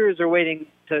the Lakers are waiting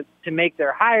to make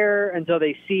their hire until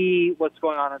they see what's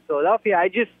going on in Philadelphia.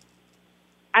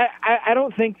 I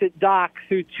don't think that Doc,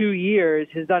 through 2 years,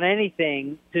 has done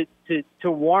anything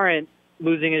to warrant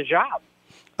losing his job.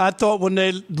 I thought when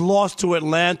they lost to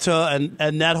Atlanta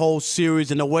and that whole series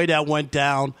and the way that went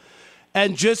down,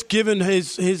 and just given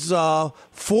his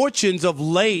fortunes of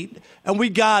late, and we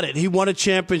got it. He won a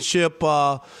championship, in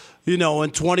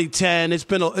 2010. It's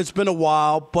been a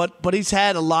while, but he's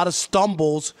had a lot of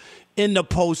stumbles in the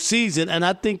postseason, and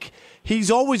I think he's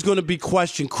always going to be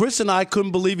questioned. Chris and I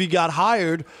couldn't believe he got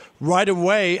hired right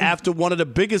away after one of the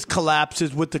biggest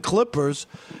collapses with the Clippers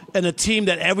and a team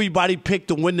that everybody picked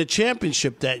to win the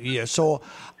championship that year. So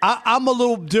I'm a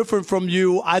little different from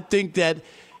you. I think that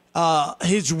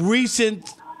his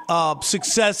recent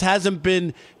success hasn't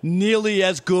been nearly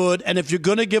as good. And if you're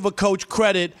going to give a coach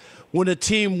credit when a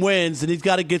team wins, then he's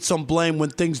got to get some blame when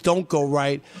things don't go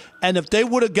right. And if they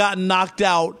would have gotten knocked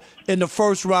out in the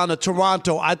first round of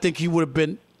Toronto, I think he would have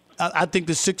been – I think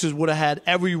the Sixers would have had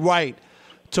every right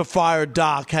to fire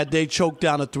Doc had they choked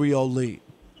down a 3-0 lead.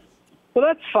 Well,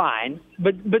 that's fine,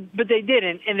 but they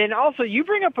didn't. And then also, you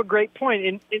bring up a great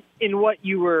point in what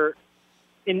you were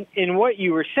in what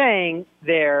you were saying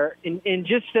there, in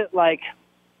just that, like,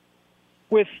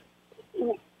 with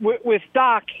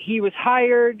Doc, he was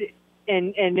hired,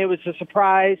 and it was a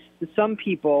surprise to some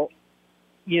people,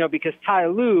 because Ty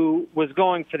Lue was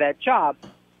going for that job,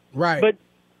 right?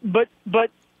 But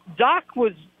Doc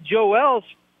was Joel's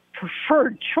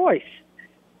preferred choice.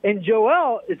 And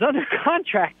Joel is under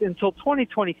contract until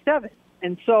 2027.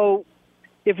 And so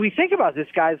if we think about this,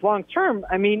 guys, long term,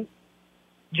 I mean,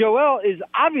 Joel is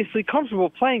obviously comfortable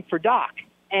playing for Doc.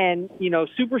 And,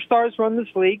 superstars run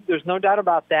this league. There's no doubt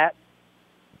about that.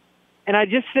 And I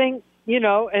just think,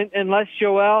 unless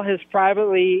Joel has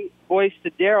privately voiced to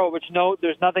Daryl, which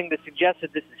there's nothing to suggest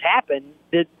that this has happened,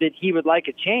 that he would like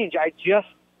a change.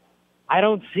 I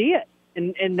don't see it.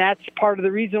 And that's part of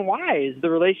the reason why is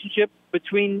the relationship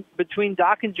between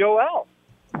Doc and Joel.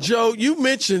 Joe, you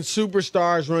mentioned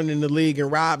superstars running the league,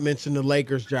 and Rob mentioned the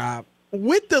Lakers job.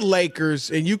 With the Lakers,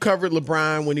 and you covered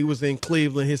LeBron when he was in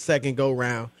Cleveland, his second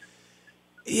go-round,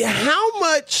 how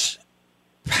much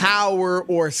power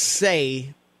or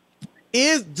say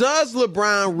does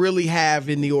LeBron really have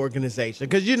in the organization?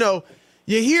 Because, you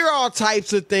hear all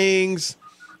types of things.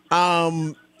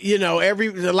 A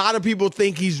lot of people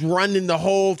think he's running the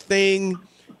whole thing.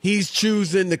 He's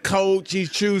choosing the coach.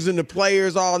 He's choosing the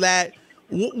players, all that.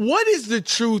 What is the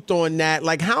truth on that?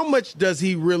 Like, how much does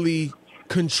he really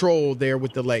control there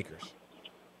with the Lakers?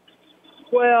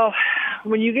 Well,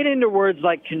 when you get into words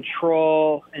like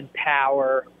control and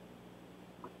power,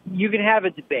 you can have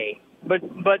a debate. But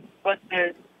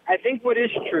I think what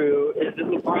is true is that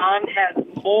LeBron has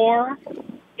more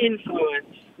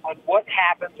influence on what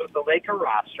happens with the Laker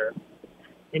roster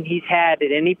than he's had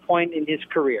at any point in his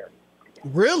career.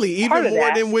 Really? Even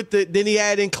more than he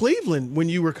had in Cleveland when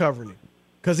you were covering him?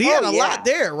 Because he had a lot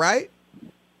there, right?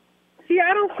 See,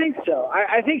 I don't think so.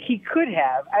 I think he could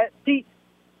have.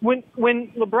 When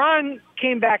LeBron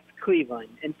came back to Cleveland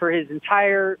and for his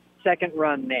entire second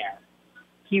run there,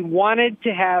 he wanted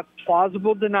to have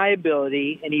plausible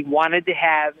deniability and he wanted to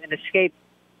have an escape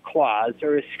clause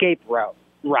or escape route.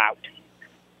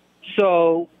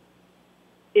 So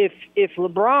if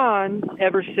LeBron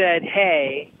ever said,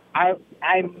 hey,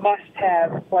 I must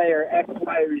have player X,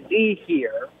 Y, or Z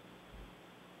here,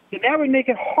 then that would make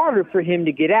it harder for him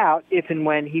to get out if and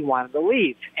when he wanted to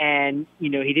leave. And, he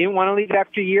didn't want to leave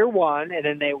after year one, and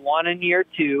then they won in year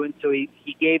two, and so he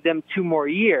gave them 2 more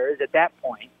years at that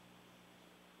point.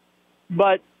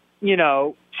 But,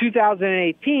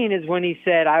 2018 is when he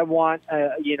said, I want,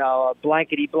 a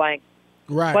blankety-blank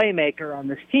playmaker on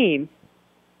this team.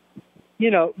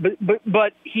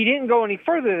 But he didn't go any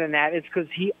further than that. It's because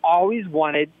he always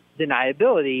wanted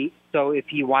deniability. So if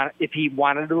he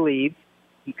wanted to leave,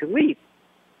 he could leave.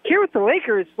 Here with the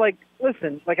Lakers,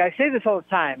 listen, I say this all the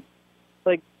time,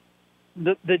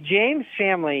 the James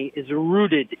family is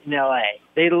rooted in L.A.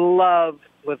 They love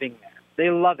living there. They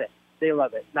love it.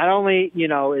 Not only,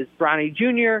 is Bronny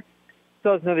Jr.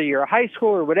 still has another year of high school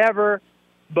or whatever,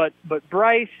 but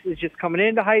Bryce is just coming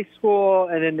into high school,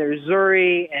 and then there's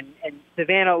Zuri and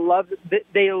Savannah.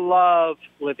 They love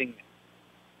living there.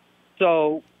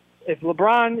 So if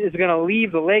LeBron is going to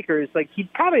leave the Lakers,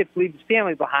 he'd probably have to leave his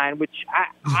family behind, which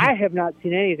I have not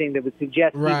seen anything that would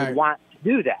suggest he would want to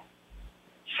do that.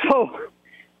 So,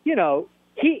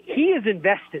 he is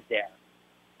invested there.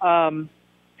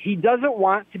 He doesn't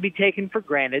want to be taken for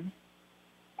granted.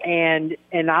 And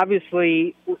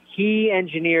obviously he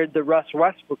engineered the Russ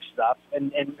Westbrook stuff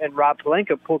and Rob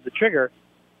Pelinka pulled the trigger.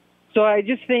 So I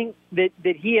just think that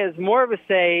he has more of a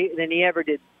say than he ever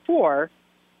did before.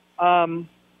 But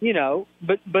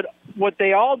what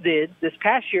they all did this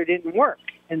past year didn't work.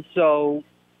 And so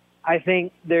I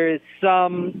think there is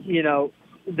some,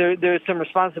 there's some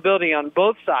responsibility on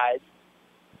both sides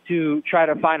to try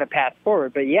to find a path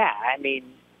forward. But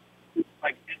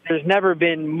there's never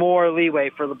been more leeway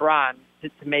for LeBron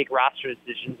to make roster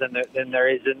decisions than there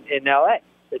is in L.A.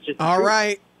 It's just all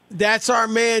right. That's our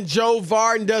man Joe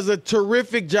Vardon. Does a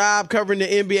terrific job covering the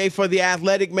NBA for The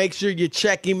Athletic. Make sure you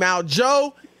check him out.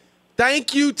 Joe,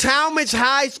 thank you. Talmadge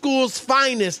High School's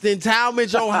finest in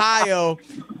Talmadge, Ohio.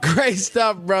 Great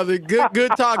stuff, brother.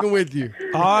 Good talking with you.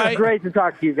 All right. Great to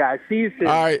talk to you guys. See you soon.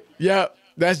 All right. Yep.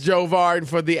 That's Joe Vardon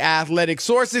for The Athletic.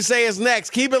 Sources say it's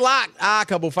next. Keep it locked. Odd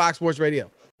Couple, Fox Sports Radio.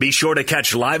 Be sure to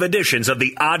catch live editions of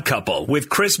The Odd Couple with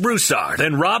Chris Broussard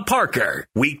and Rob Parker.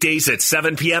 Weekdays at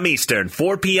 7 p.m. Eastern,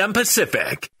 4 p.m.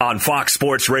 Pacific on Fox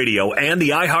Sports Radio and the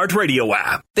iHeartRadio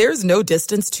app. There's no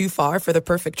distance too far for the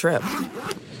perfect trip.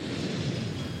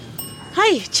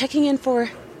 Hi, checking in for...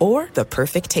 Or the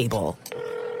perfect table.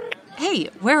 Hey,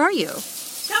 where are you?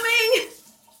 Coming!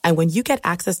 And when you get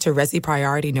access to Resi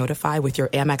Priority Notify with your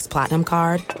Amex Platinum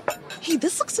card... Hey,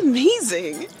 this looks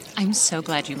amazing. I'm so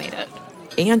glad you made it.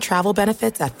 And travel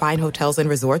benefits at fine hotels and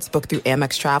resorts booked through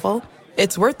Amex Travel,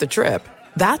 it's worth the trip.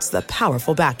 That's the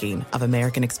powerful backing of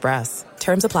American Express.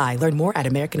 Terms apply. Learn more at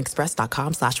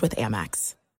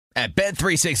americanexpress.com/withAmex. At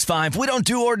Bet365, we don't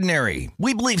do ordinary.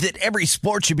 We believe that every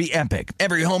sport should be epic.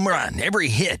 Every home run, every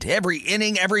hit, every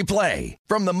inning, every play.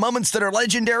 From the moments that are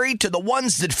legendary to the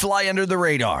ones that fly under the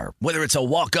radar. Whether it's a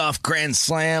walk-off grand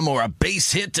slam or a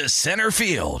base hit to center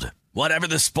field. Whatever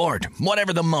the sport,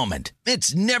 whatever the moment,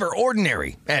 it's never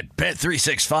ordinary at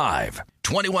Bet365.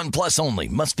 21 plus only.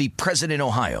 Must be present in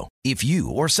Ohio. If you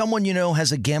or someone you know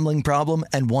has a gambling problem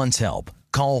and wants help,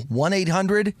 call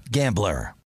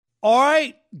 1-800-GAMBLER. All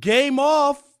right, game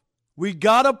off. We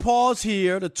got to pause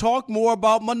here to talk more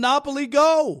about Monopoly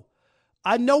Go.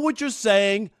 I know what you're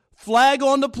saying. Flag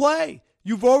on the play.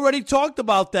 You've already talked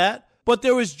about that, but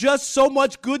there is just so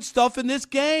much good stuff in this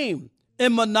game.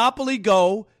 In Monopoly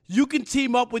Go, you can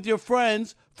team up with your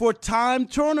friends for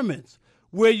timed tournaments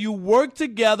where you work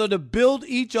together to build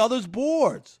each other's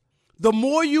boards. The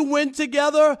more you win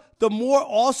together, the more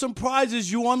awesome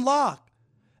prizes you unlock.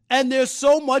 And there's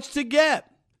so much to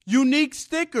get. Unique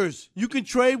stickers you can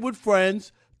trade with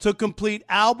friends to complete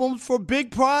albums for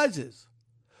big prizes.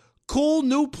 Cool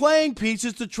new playing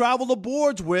pieces to travel the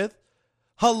boards with.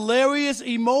 Hilarious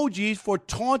emojis for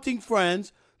taunting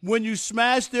friends when you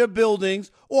smash their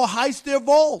buildings or heist their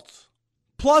vaults.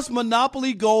 Plus,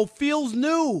 Monopoly Go feels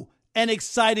new and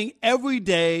exciting every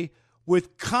day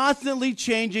with constantly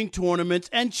changing tournaments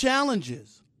and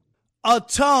challenges. A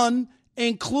ton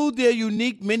include their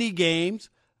unique mini games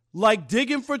like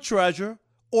digging for treasure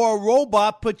or a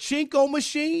robot pachinko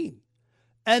machine.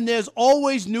 And there's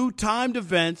always new timed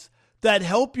events that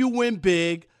help you win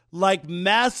big, like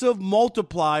massive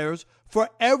multipliers for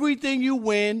everything you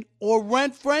win or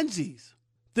rent frenzies.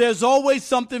 There's always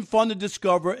something fun to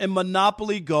discover in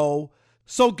Monopoly Go,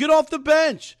 so get off the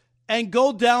bench and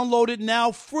go download it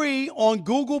now free on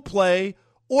Google Play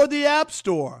or the App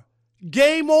Store.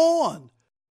 Game on!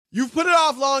 You've put it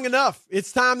off long enough.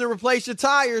 It's time to replace your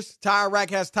tires. Tire Rack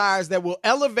has tires that will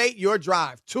elevate your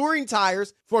drive. Touring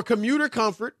tires for commuter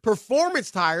comfort,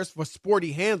 performance tires for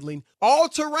sporty handling,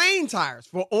 all-terrain tires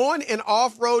for on- and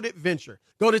off-road adventure.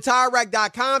 Go to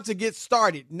TireRack.com to get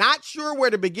started. Not sure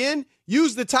where to begin?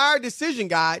 Use the Tire Decision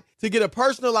Guide to get a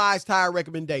personalized tire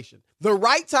recommendation. The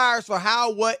right tires for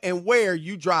how, what, and where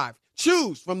you drive.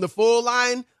 Choose from the full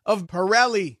line of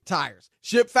Pirelli tires.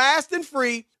 Ship fast and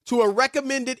free to a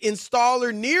recommended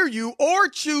installer near you, or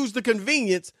choose the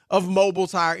convenience of mobile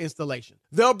tire installation.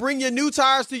 They'll bring your new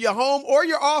tires to your home or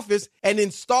your office and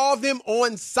install them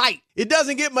on site. It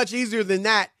doesn't get much easier than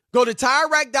that. Go to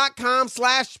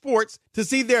TireRack.com/sports to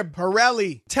see their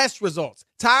Pirelli test results,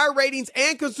 tire ratings,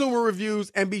 and consumer reviews,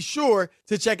 and be sure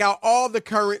to check out all the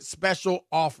current special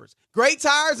offers. Great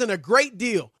tires and a great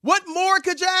deal. What more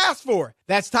could you ask for?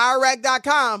 That's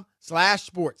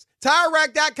TireRack.com/sports.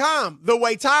 TireRack.com, the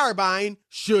way tire buying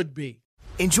should be.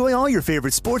 Enjoy all your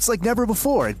favorite sports like never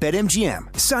before at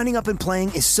BetMGM. Signing up and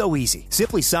playing is so easy.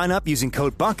 Simply sign up using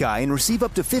code Buckeye and receive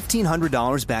up to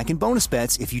 $1,500 back in bonus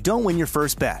bets if you don't win your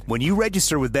first bet. When you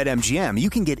register with BetMGM,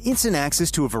 you can get instant access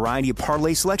to a variety of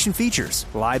parlay selection features,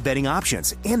 live betting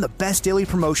options, and the best daily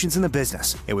promotions in the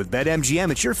business. And with BetMGM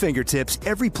at your fingertips,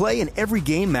 every play and every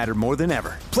game matter more than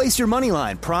ever. Place your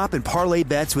moneyline, prop, and parlay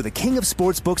bets with the king of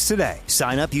sportsbooks today.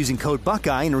 Sign up using code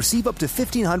Buckeye and receive up to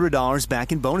 $1,500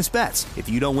 back in bonus bets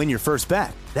if you don't win your first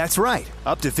bet. That's right,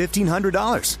 up to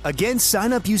 $1,500. Again,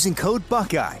 sign up using code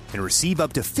Buckeye and receive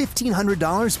up to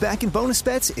 $1,500 back in bonus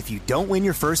bets if you don't win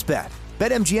your first bet.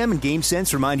 BetMGM and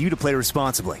GameSense remind you to play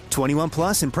responsibly. 21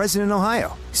 plus and present in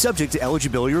Ohio. Subject to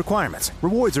eligibility requirements.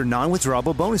 Rewards are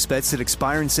non-withdrawable bonus bets that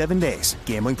expire in 7 days.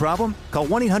 Gambling problem? Call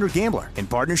 1-800-GAMBLER in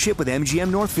partnership with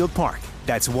MGM Northfield Park.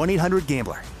 That's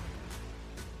 1-800-GAMBLER.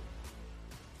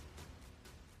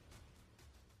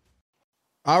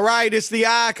 All right, it's the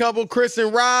Odd Couple, Chris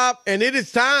and Rob, and it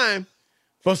is time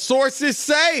for Sources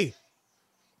Say.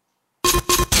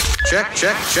 Check,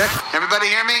 check, check. Everybody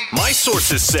hear me? My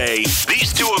sources say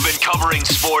these two have been covering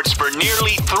sports for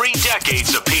nearly 3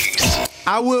 decades apiece.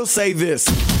 I will say this.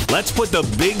 Let's put the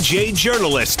Big J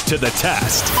journalist to the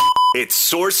test. It's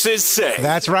Sources Say.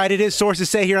 That's right. It is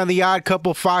Sources Say here on the Odd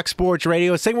Couple Fox Sports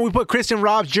Radio. Segment we put Chris and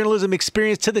Rob's journalism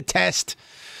experience to the test.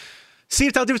 See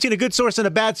if tell the difference between a good source and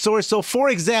a bad source. So, for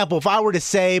example, if I were to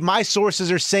say my sources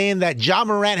are saying that Ja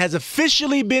Morant has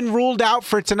officially been ruled out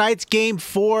for tonight's Game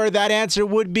 4, that answer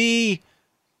would be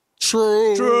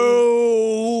true.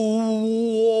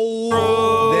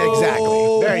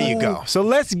 Exactly. There you go. So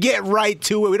let's get right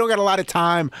to it. We don't got a lot of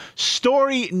time.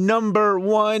 Story number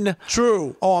 1.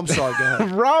 True. Oh, I'm sorry. Go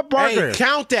ahead. Rob Barker. Hey,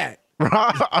 count that.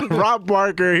 Rob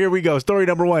Barker. Here we go. Story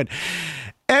number 1.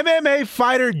 MMA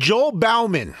fighter Joel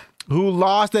Bauman, who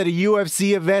lost at a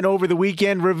UFC event over the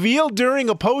weekend, revealed during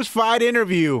a post-fight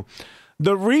interview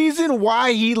the reason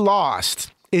why he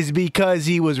lost is because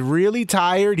he was really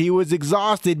tired. He was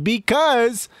exhausted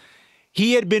because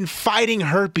he had been fighting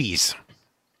herpes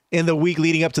in the week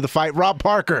leading up to the fight. Rob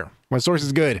Parker, my source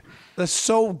is good. That's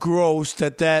so gross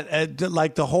that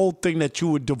like the whole thing that you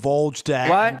would divulge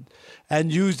that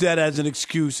and use that as an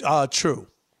excuse. True.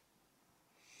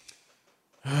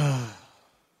 I'm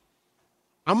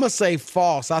gonna say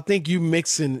false. I think you're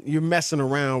messing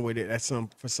around with it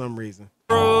for some reason.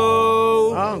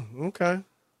 Oh, okay.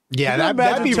 Yeah,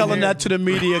 that'd be telling that to the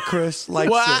media, Chris. Like,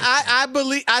 well,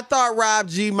 I thought Rob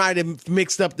G might have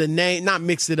mixed up the name, not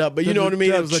mixed it up, but you know what I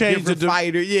mean. It was a different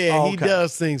fighter. Yeah, he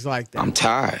does things like that. I'm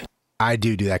tired. I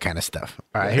do that kind of stuff.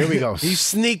 All right, here we go. He's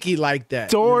sneaky like that.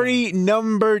 Story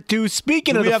number 2.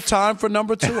 Speaking Do of we have time for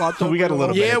number 2? I thought we got a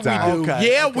little bit of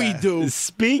time. We do.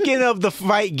 Speaking of the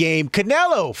fight game,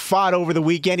 Canelo fought over the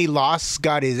weekend. He lost,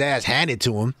 got his ass handed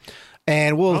to him.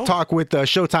 And we'll talk with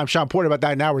Showtime Sean Porter about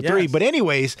that in hour 3. But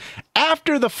anyways,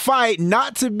 after the fight,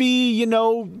 not to be,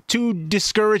 too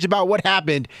discouraged about what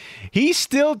happened, he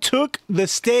still took the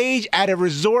stage at a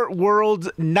Resort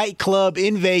World nightclub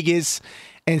in Vegas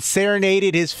and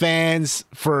serenaded his fans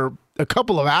for a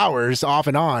couple of hours off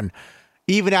and on,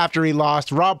 even after he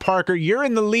lost. Rob Parker, you're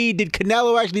in the lead. Did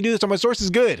Canelo actually do this? On my source is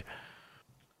good.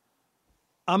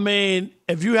 I mean,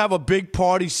 if you have a big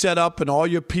party set up and all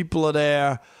your people are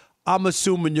there, I'm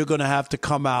assuming you're going to have to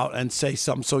come out and say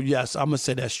something. So, yes, I'm going to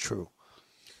say that's true.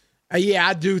 Yeah,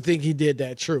 I do think he did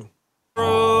that. True.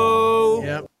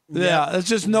 Yep. Yeah, there's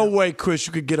just no way, Chris,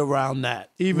 you could get around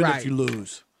that, even if you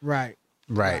lose. Right.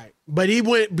 But he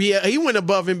went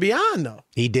above and beyond, though.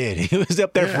 He did. He was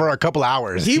up there for a couple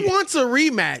hours. He wants a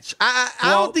rematch. I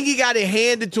don't think he got it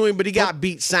handed to him, but he got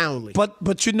beat soundly.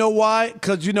 But you know why?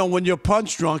 Because, when you're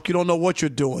punch drunk, you don't know what you're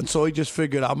doing. So he just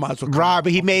figured I might as well. Rob,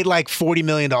 he made like $40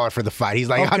 million for the fight. He's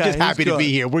like, I'm just happy to be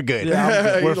here. We're good.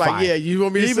 Yeah, we're fine. Yeah, you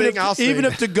want me to sing? I'll sing. Even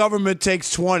if the government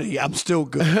takes 20, I'm still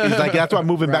good. He's like, that's why I'm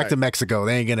moving back to Mexico.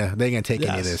 They ain't gonna take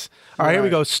any of this. All right, here we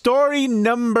go. Story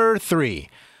number 3.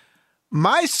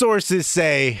 My sources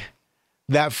say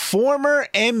that former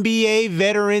NBA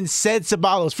veteran Ced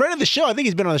Ceballos, friend of the show, I think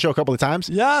he's been on the show a couple of times.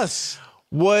 Yes.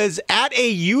 Was at a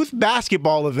youth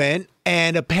basketball event,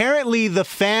 and apparently the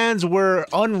fans were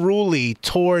unruly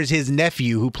towards his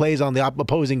nephew who plays on the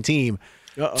opposing team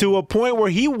to a point where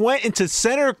he went into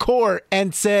center court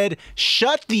and said,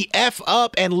 "Shut the F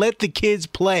up and let the kids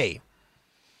play."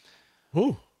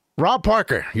 Ooh. Rob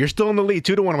Parker, you're still in the lead,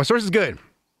 2-1. My source is good.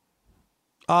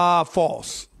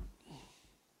 False.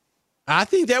 I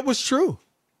think that was true.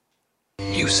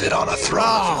 You sit on a throne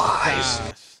of lies.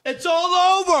 Gosh. It's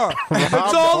all over. It's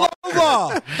all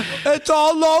over. It's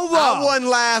all over. I won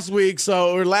last week,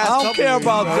 or last I don't care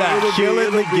about that.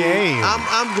 Killing the game.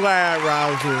 I'm glad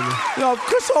Rob's winning.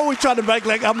 Chris always trying to make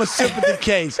like I'm a sympathy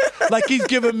case. Like he's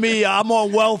giving me, I'm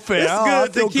on welfare. It's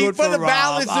good to keep for the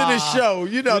balance of the show.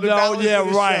 The balance of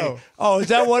the show. Oh, is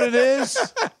that what it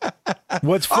is?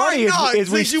 What's funny is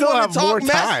we still have more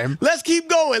time. Let's keep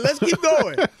going.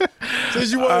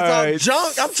 Since you want to talk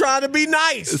junk, I'm trying to be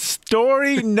nice.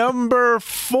 Story number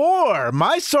 4.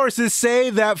 My sources say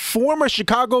that former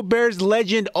Chicago Bears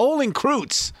legend Olin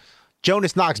Kreutz,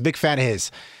 Jonas Knox, big fan of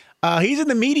his, he's in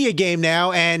the media game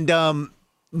now, and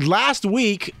last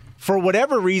week, for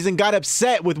whatever reason, got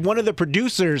upset with one of the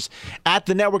producers at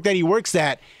the network that he works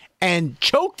at and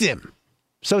choked him.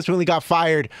 Subsequently got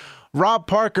fired. Rob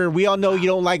Parker, we all know you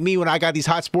don't like me when I got these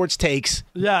hot sports takes.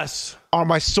 Yes. Are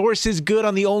my sources good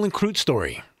on the Olin Kreutz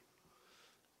story?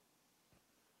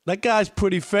 That guy's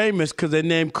pretty famous because they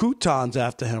named croutons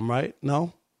after him, right?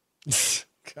 No?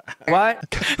 What?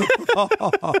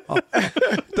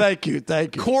 Thank you.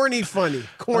 Corny funny.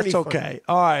 That's okay.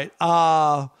 All right.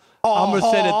 I'm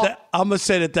gonna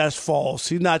say that's false.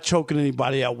 He's not choking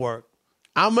anybody at work.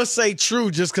 I'm gonna say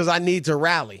true just because I need to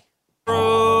rally.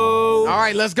 All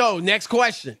right, let's go. Next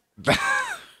question.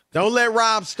 Don't let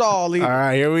Rob stall either. All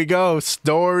right, here we go.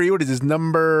 Story. What is this?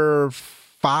 Number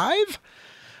 5?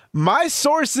 My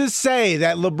sources say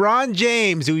that LeBron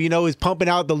James, who is pumping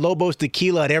out the Lobos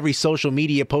tequila at every social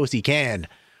media post he can,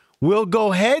 will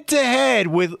go head-to-head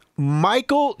with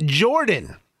Michael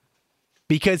Jordan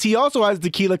because he also has a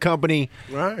tequila company.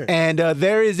 Right. And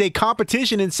there is a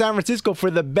competition in San Francisco for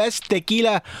the best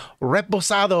tequila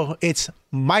reposado. It's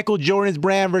Michael Jordan's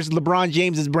brand versus LeBron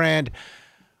James's brand.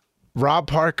 Rob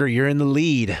Parker, you're in the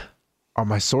lead. Are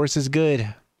my sources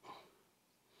good?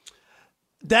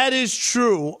 That is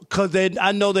true because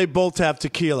I know they both have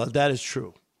tequila. That is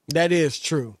true. That is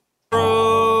true. Yeah.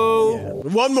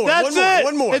 One more. That's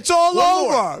One more. It's all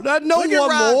over. Look at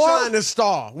Rob trying to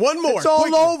stall. One more. It's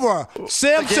all over.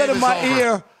 Sam said in my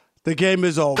ear, the game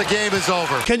is over. The game is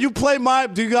over. Can you play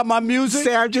do you got my music?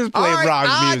 Sam just played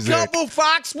Rob's music. Couple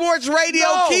Fox Sports Radio.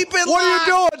 No. Keep it What locked. are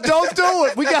you doing? Don't do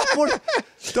it. We got one.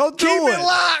 Don't do Keep it. it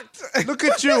locked. Look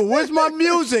at you. Where's my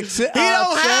music? He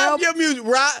don't have your music.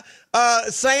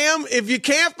 Sam, if you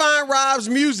can't find Rob's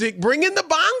music, bring in the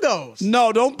bongos.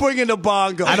 No, don't bring in the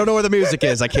bongos. I don't know where the music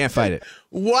is. I can't fight it.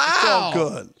 Wow. It's all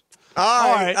good.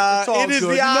 All right. It's all it is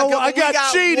good. the I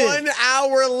got cheated. 1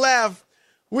 hour left.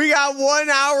 We got 1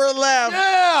 hour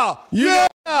left. Yeah.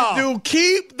 To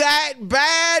keep that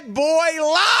bad boy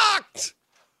locked.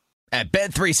 At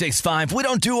Bet365, we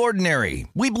don't do ordinary.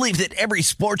 We believe that every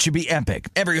sport should be epic.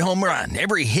 Every home run,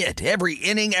 every hit, every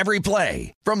inning, every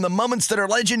play. From the moments that are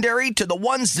legendary to the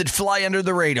ones that fly under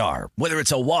the radar. Whether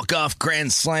it's a walk-off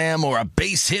grand slam or a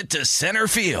base hit to center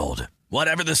field.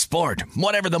 Whatever the sport,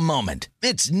 whatever the moment.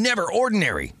 It's never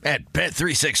ordinary at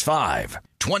Bet365.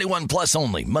 21 plus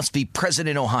only. Must be present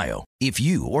in Ohio. If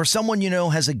you or someone you know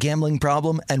has a gambling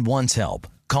problem and wants help,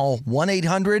 call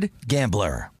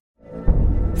 1-800-GAMBLER.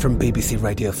 From BBC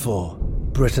Radio 4,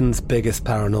 Britain's biggest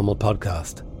paranormal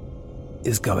podcast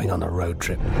is going on a road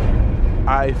trip.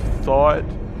 I thought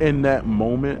in that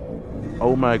moment,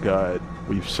 oh my God,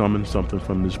 we've summoned something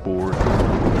from this board.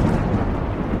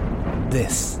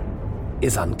 This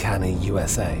is Uncanny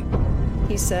USA.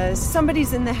 He says,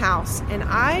 somebody's in the house, and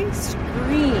I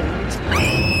screamed.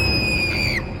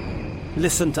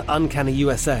 Listen to Uncanny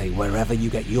USA wherever you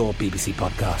get your BBC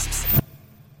podcasts,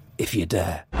 if you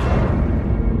dare.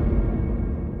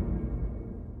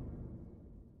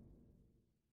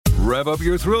 Rev up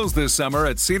your thrills this summer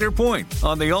at Cedar Point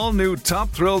on the all-new Top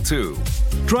Thrill 2.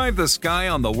 Drive the sky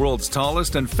on the world's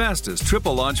tallest and fastest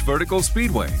triple-launch vertical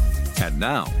speedway. And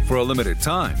now, for a limited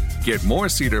time, get more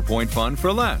Cedar Point fun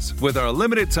for less with our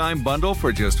limited-time bundle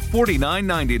for just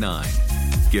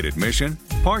 $49.99. Get admission,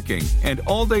 parking, and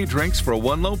all-day drinks for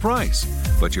one low price.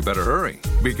 But you better hurry,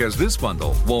 because this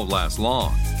bundle won't last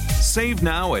long. Save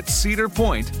now at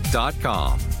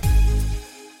cedarpoint.com.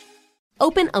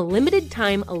 Open a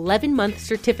limited-time 11-month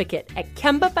certificate at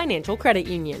Kemba Financial Credit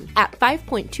Union. At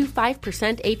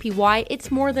 5.25% APY,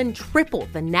 it's more than triple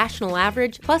the national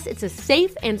average, plus it's a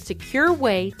safe and secure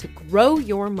way to grow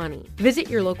your money.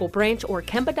 Visit your local branch or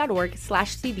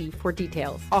kemba.org/cb for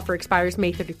details. Offer expires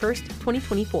May 31st,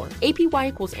 2024. APY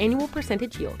equals annual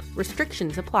percentage yield.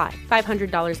 Restrictions apply.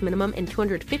 $500 minimum and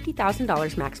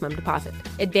 $250,000 maximum deposit.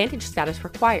 Advantage status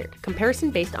required.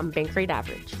 Comparison based on bank rate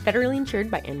average. Federally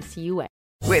insured by NCUA.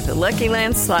 With the Lucky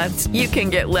Land Slots, you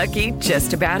can get lucky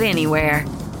just about anywhere.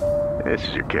 This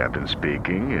is your captain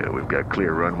speaking. We've got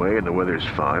clear runway and the weather's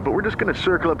fine, but we're just going to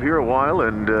circle up here a while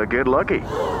and get lucky.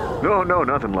 No,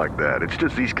 nothing like that. It's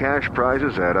just these cash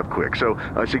prizes add up quick. So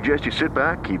I suggest you sit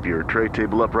back, keep your tray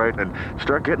table upright, and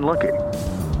start getting lucky.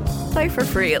 Play for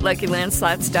free at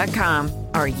LuckyLandSlots.com.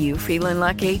 Are you feeling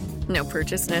lucky? No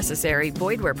purchase necessary.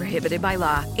 Void where prohibited by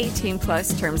law. 18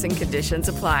 plus terms and conditions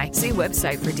apply. See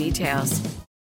website for details.